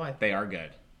good. That's why They are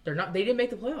good. they're not. They didn't make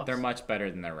the playoffs. They're much better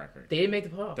than their record. They didn't make the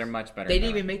playoffs. They're much better. They than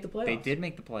didn't their even make the record. playoffs. They did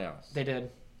make the playoffs. They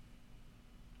did.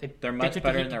 They're much took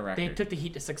better the than their record. They took the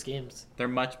Heat to 6 games. They're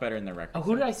much better than their record. Oh,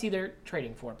 who did I see they're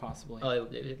trading for possibly? Oh,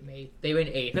 they made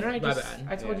 8th. Didn't I My just? bad.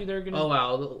 I told Yeah. you they're gonna. Oh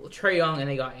wow, Trey Young and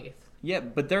they got 8th. Yeah,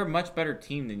 but they're a much better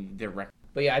team than their record.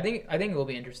 But yeah, I think it will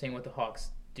be interesting what the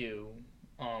Hawks do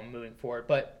moving forward.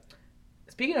 But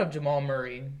speaking of Jamal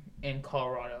Murray in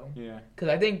Colorado, Yeah. because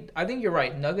I think you're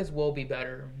right. Nuggets will be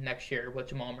better next year with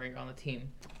Jamal Murray on the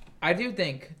team. I do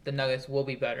think the Nuggets will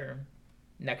be better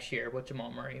next year with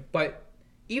Jamal Murray. But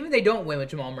even if they don't win with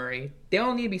Jamal Murray, they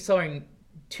don't need to be selling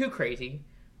too crazy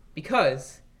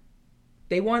because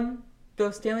they won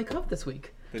the Stanley Cup this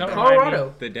week. The,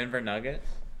 Colorado. the Denver Nuggets.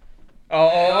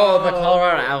 Oh, the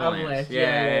Colorado Avalanche. Avalanche.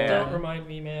 Yeah. Don't remind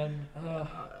me, man.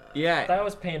 Yeah. That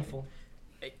was painful.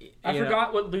 I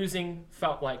forgot what losing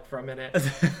felt like for a minute.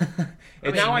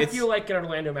 Now I feel like an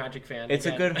Orlando Magic fan. It's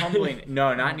again. a good humbling.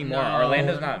 No, not anymore. No.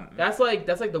 Orlando's not. That's like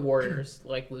the Warriors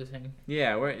like losing.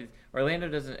 Yeah,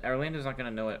 Orlando's not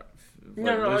gonna know it.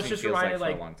 No, I was losing just feels reminded for a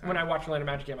like long time. when I watch Orlando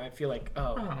Magic game, I feel like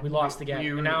Oh, we lost again.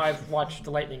 And now I've watched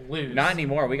the Lightning lose. Not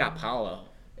anymore. We got Paolo.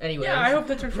 Anyways, Yeah, I hope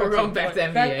that turns we're going back to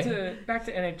NBA. Back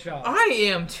to NHL. I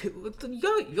am too.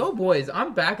 Yo, boys,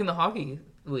 I'm back in the hockey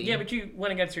league. Yeah, but you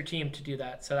went against your team to do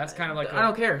that, so that's kind of like I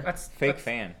don't care. That's Fake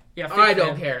fan. Yeah, fake I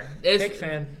don't fan. care. It's, Fake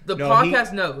fan. The No,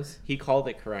 podcast knows. He called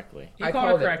it correctly. You I called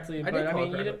called it it. correctly, I but did I call mean,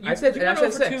 it you correctly. did. I said- you and I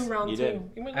went said 0 for 6. 2 round You 2.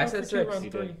 did. You went I 0 said for 2 6. round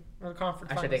You 3 did. or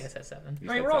conference Actually, I think I finals. said 7. You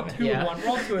I mean, said we're all something. 2 and 1. We're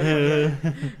all 2 and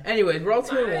 1. Anyways, we're all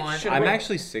 2 and 1. Should I'm we-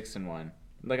 actually 6-1.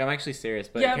 Like I'm actually serious,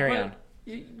 but Yeah, carry but- on.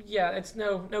 Yeah, it's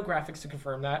no graphics to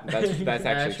confirm that. That's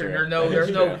actually Sure, true. there's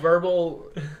no true. verbal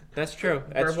That's true.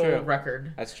 That's verbal true.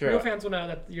 record. That's Real true. fans will know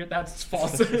that that's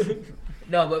false.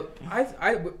 No, but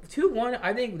I 2-1.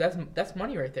 I think that's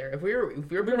money right there. If we were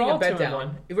putting all a bet 2 and down,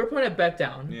 1. if we're putting a bet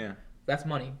down, Yeah. that's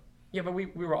money. Yeah, but we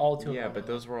were all 2 and 1. Yeah, but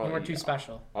those were all. We weren't too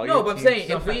special. all No, your but I'm teams- saying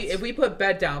No if we put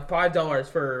bet down $5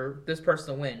 for this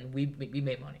person to win, we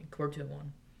made money. We're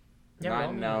 2-1. Yeah, Not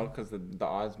well, no, because the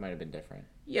odds might have been different.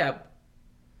 Yeah.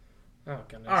 Oh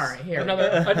goodness. All right, here.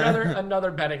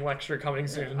 Another betting lecture coming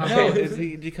soon. Okay. No, it's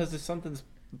because if something's.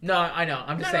 No, I know.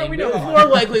 I'm just No, saying. we know. More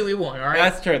likely we won. All right.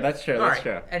 That's true. That's true. All That's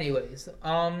right. true. Anyways, No,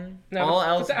 All but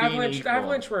else the being Avalanche. equal. The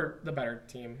Avalanche were the better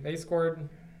team. They scored.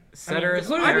 Setters,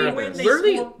 I mean, Arabs. when they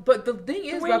literally. score- But the thing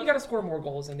is, When you got to score more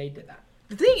goals, and they did that.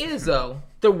 The thing is, though,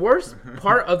 the worst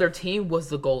part of their team was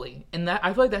the goalie, and that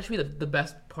I feel like that should be the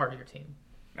best part of your team.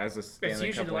 As a It's Stanley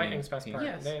usually Cup the Lightning's best part.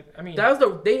 Yes. That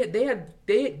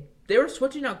was they were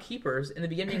switching out keepers in the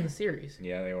beginning of the series.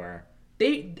 Yeah, they were.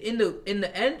 They in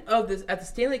the end of this at the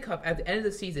Stanley Cup at the end of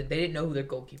the season they didn't know who their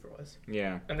goalkeeper was.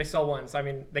 Yeah. And they still won, so I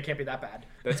mean they can't be that bad.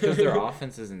 That's because their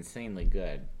offense is insanely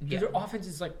good. Yeah. Their offense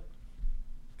is like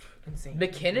insane.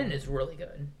 McKinnon is really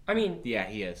good. I mean, Yeah,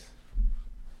 he is.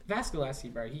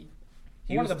 Vasilevskiy, bro, he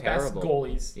one was of the terrible. best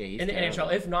goalies Yeah, he's in the terrible.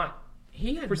 NHL, if not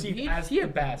He had perceived he, as he the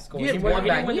had, best goalie. He had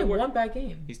one won bad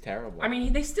game. He's terrible. I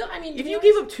mean, they still. I mean, If you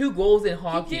give up 2 goals in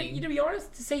hockey, to be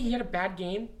honest, to say he had a bad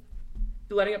game,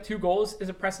 letting up 2 goals is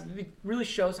impressive. It really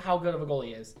shows how good of a goalie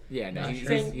he is. yeah, no, Not he's,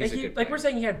 sure. he's, Saying, he's a like, good we're player.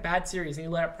 saying he had bad series and he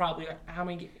let up probably how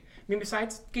many? I mean,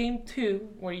 besides game 2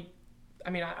 where he, I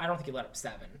mean, I don't think he let up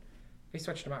 7. He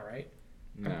switched him out, right?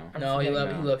 No. no, he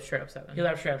forgetting. left straight up 7. He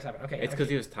let up straight up 7. Okay, It's because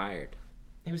he was tired.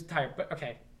 he was tired, but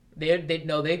okay.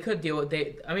 They could deal with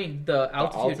the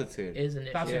altitude is an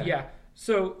issue. That's yeah.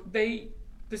 So they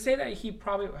say that he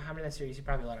probably how many of that series he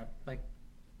probably let up like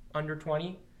under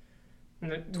 20.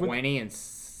 20 in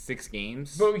 6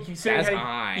 games? But he said That's he had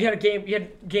high. He had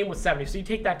a game with 70. So you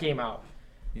take that game out.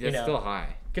 That's still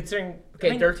high. Considering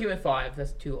Okay, 13-5.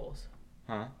 That's 2 goals.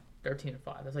 Huh?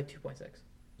 13-5. That's like 2.6. Yeah.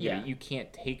 Yeah. But you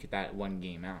can't take that one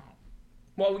game out.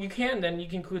 Well, you can then you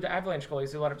can include the Avalanche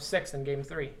goalies who let up 6 in game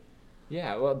 3.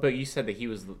 Yeah, well, but you said that he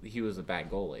was a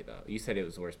bad goalie though. You said it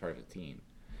was the worst part of the team.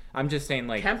 I'm just saying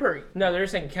like Kemper. No, they're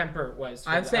saying Kemper was.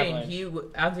 I'm saying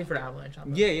Avalanche. I'm saying for the Avalanche.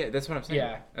 yeah, that's what I'm saying.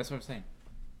 Yeah. That's what I'm saying.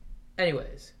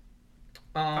 Anyways,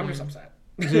 I'm just upset.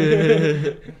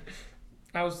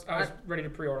 I was ready to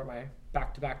pre-order my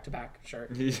back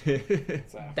shirt.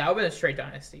 So. that would have been a straight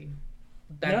dynasty.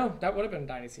 That would have been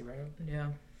Dynasty, right? Yeah.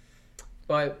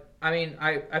 But I mean,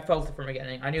 I felt it from the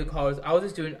beginning. I knew Colors.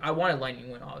 I wanted Lightning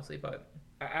to win, obviously, but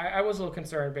I was a little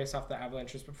concerned based off the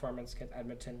Avalanche's performance against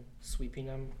Edmonton sweeping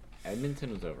them.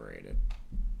 Edmonton was overrated.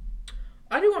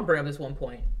 I do want to bring up this one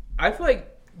point. I feel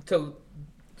like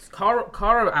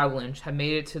Colorado Avalanche have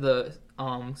made it to the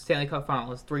Stanley Cup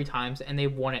Finals 3 times, and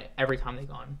they've won it every time they've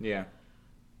gone. Yeah.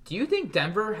 Do you think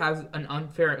Denver has an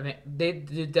unfair advantage?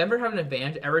 Did Denver have an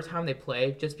advantage every time they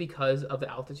play just because of the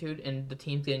altitude and the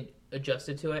teams getting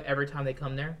adjusted to it every time they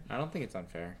come there? I don't think it's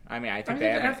unfair. I mean, I think the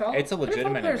NFL, it's a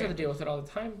legitimate NFL players have to advantage. deal with it all the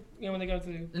time. You know when they go to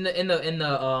In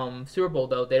the Super Bowl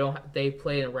though, they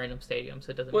play in a random stadium, so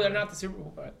it doesn't. well, matter. they're not the Super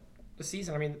Bowl, but the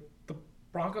season. I mean, the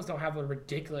Broncos don't have a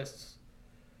ridiculous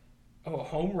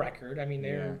home record. I mean,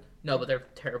 they're No, but they're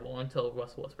terrible until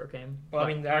Russell Westbrook came. well.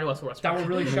 I mean, Russell Westbrook. that will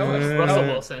really show us. Russell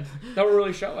Wilson. That will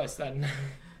really show us then.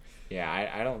 Yeah,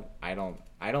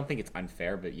 I don't think it's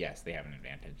unfair, but yes, they have an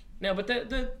advantage. No, but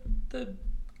the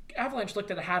Avalanche looked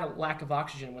at had a lack of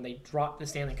oxygen when they dropped the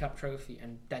Stanley Cup trophy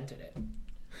and dented it.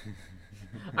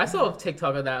 I saw a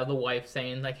TikTok of that of the wife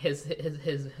saying like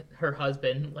her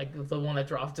husband like was the one that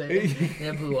dropped it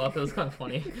and it blew up. It was kind of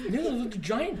funny. No, there's a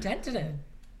giant dent in it.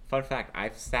 Fun fact: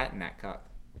 I've sat in that cup.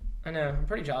 I know. I'm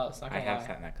pretty jealous. I have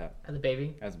sat in that cup As a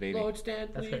baby. as a baby. Lord Stanley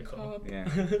That's pretty cool. Cup. Yeah.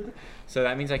 So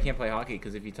that means I can't play hockey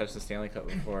because if you touch the Stanley Cup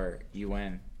before you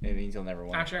win, it means you'll never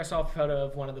win. Actually, I saw a photo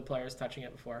of one of the players touching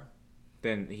it before.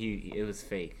 Then it was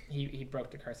fake. He broke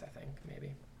the curse, I think,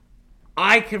 maybe.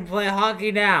 I can play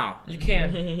hockey now. You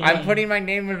can. I'm putting my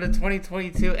name in the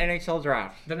 2022 NHL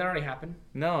draft. Then that already happened.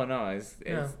 No, it's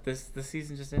the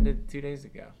season just ended 2 days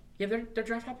ago. Yeah, their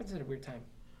draft happens at a weird time.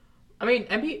 I mean,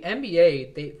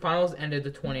 NBA, the finals ended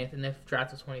the 20th and the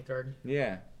draft was 23rd.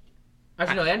 Yeah.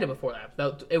 Actually, no, it ended before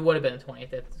that. It would have been the 20th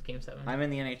if it was Game 7. I'm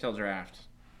in the NHL draft.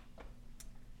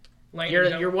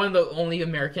 Lightning, You're one of the only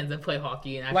Americans that play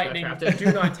hockey and actually got Lightning, drafted.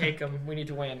 do not take him. We need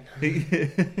to win.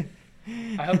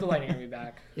 I hope the Lightning will be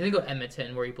back. You can go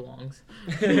Edmonton where he belongs.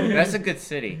 That's a good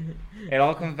city. It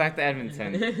all comes back to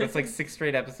Edmonton. That's like 6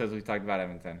 straight episodes we've talked about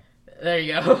Edmonton. There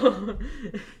you go.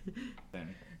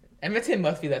 Edmonton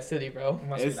must be that city, bro.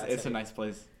 It's a nice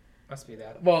place. Must be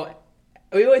that. Well,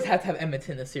 we always have to have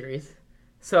Edmonton in this series.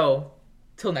 So,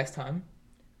 till next time.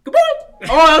 Goodbye!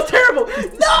 Oh, that was terrible!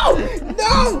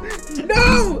 No!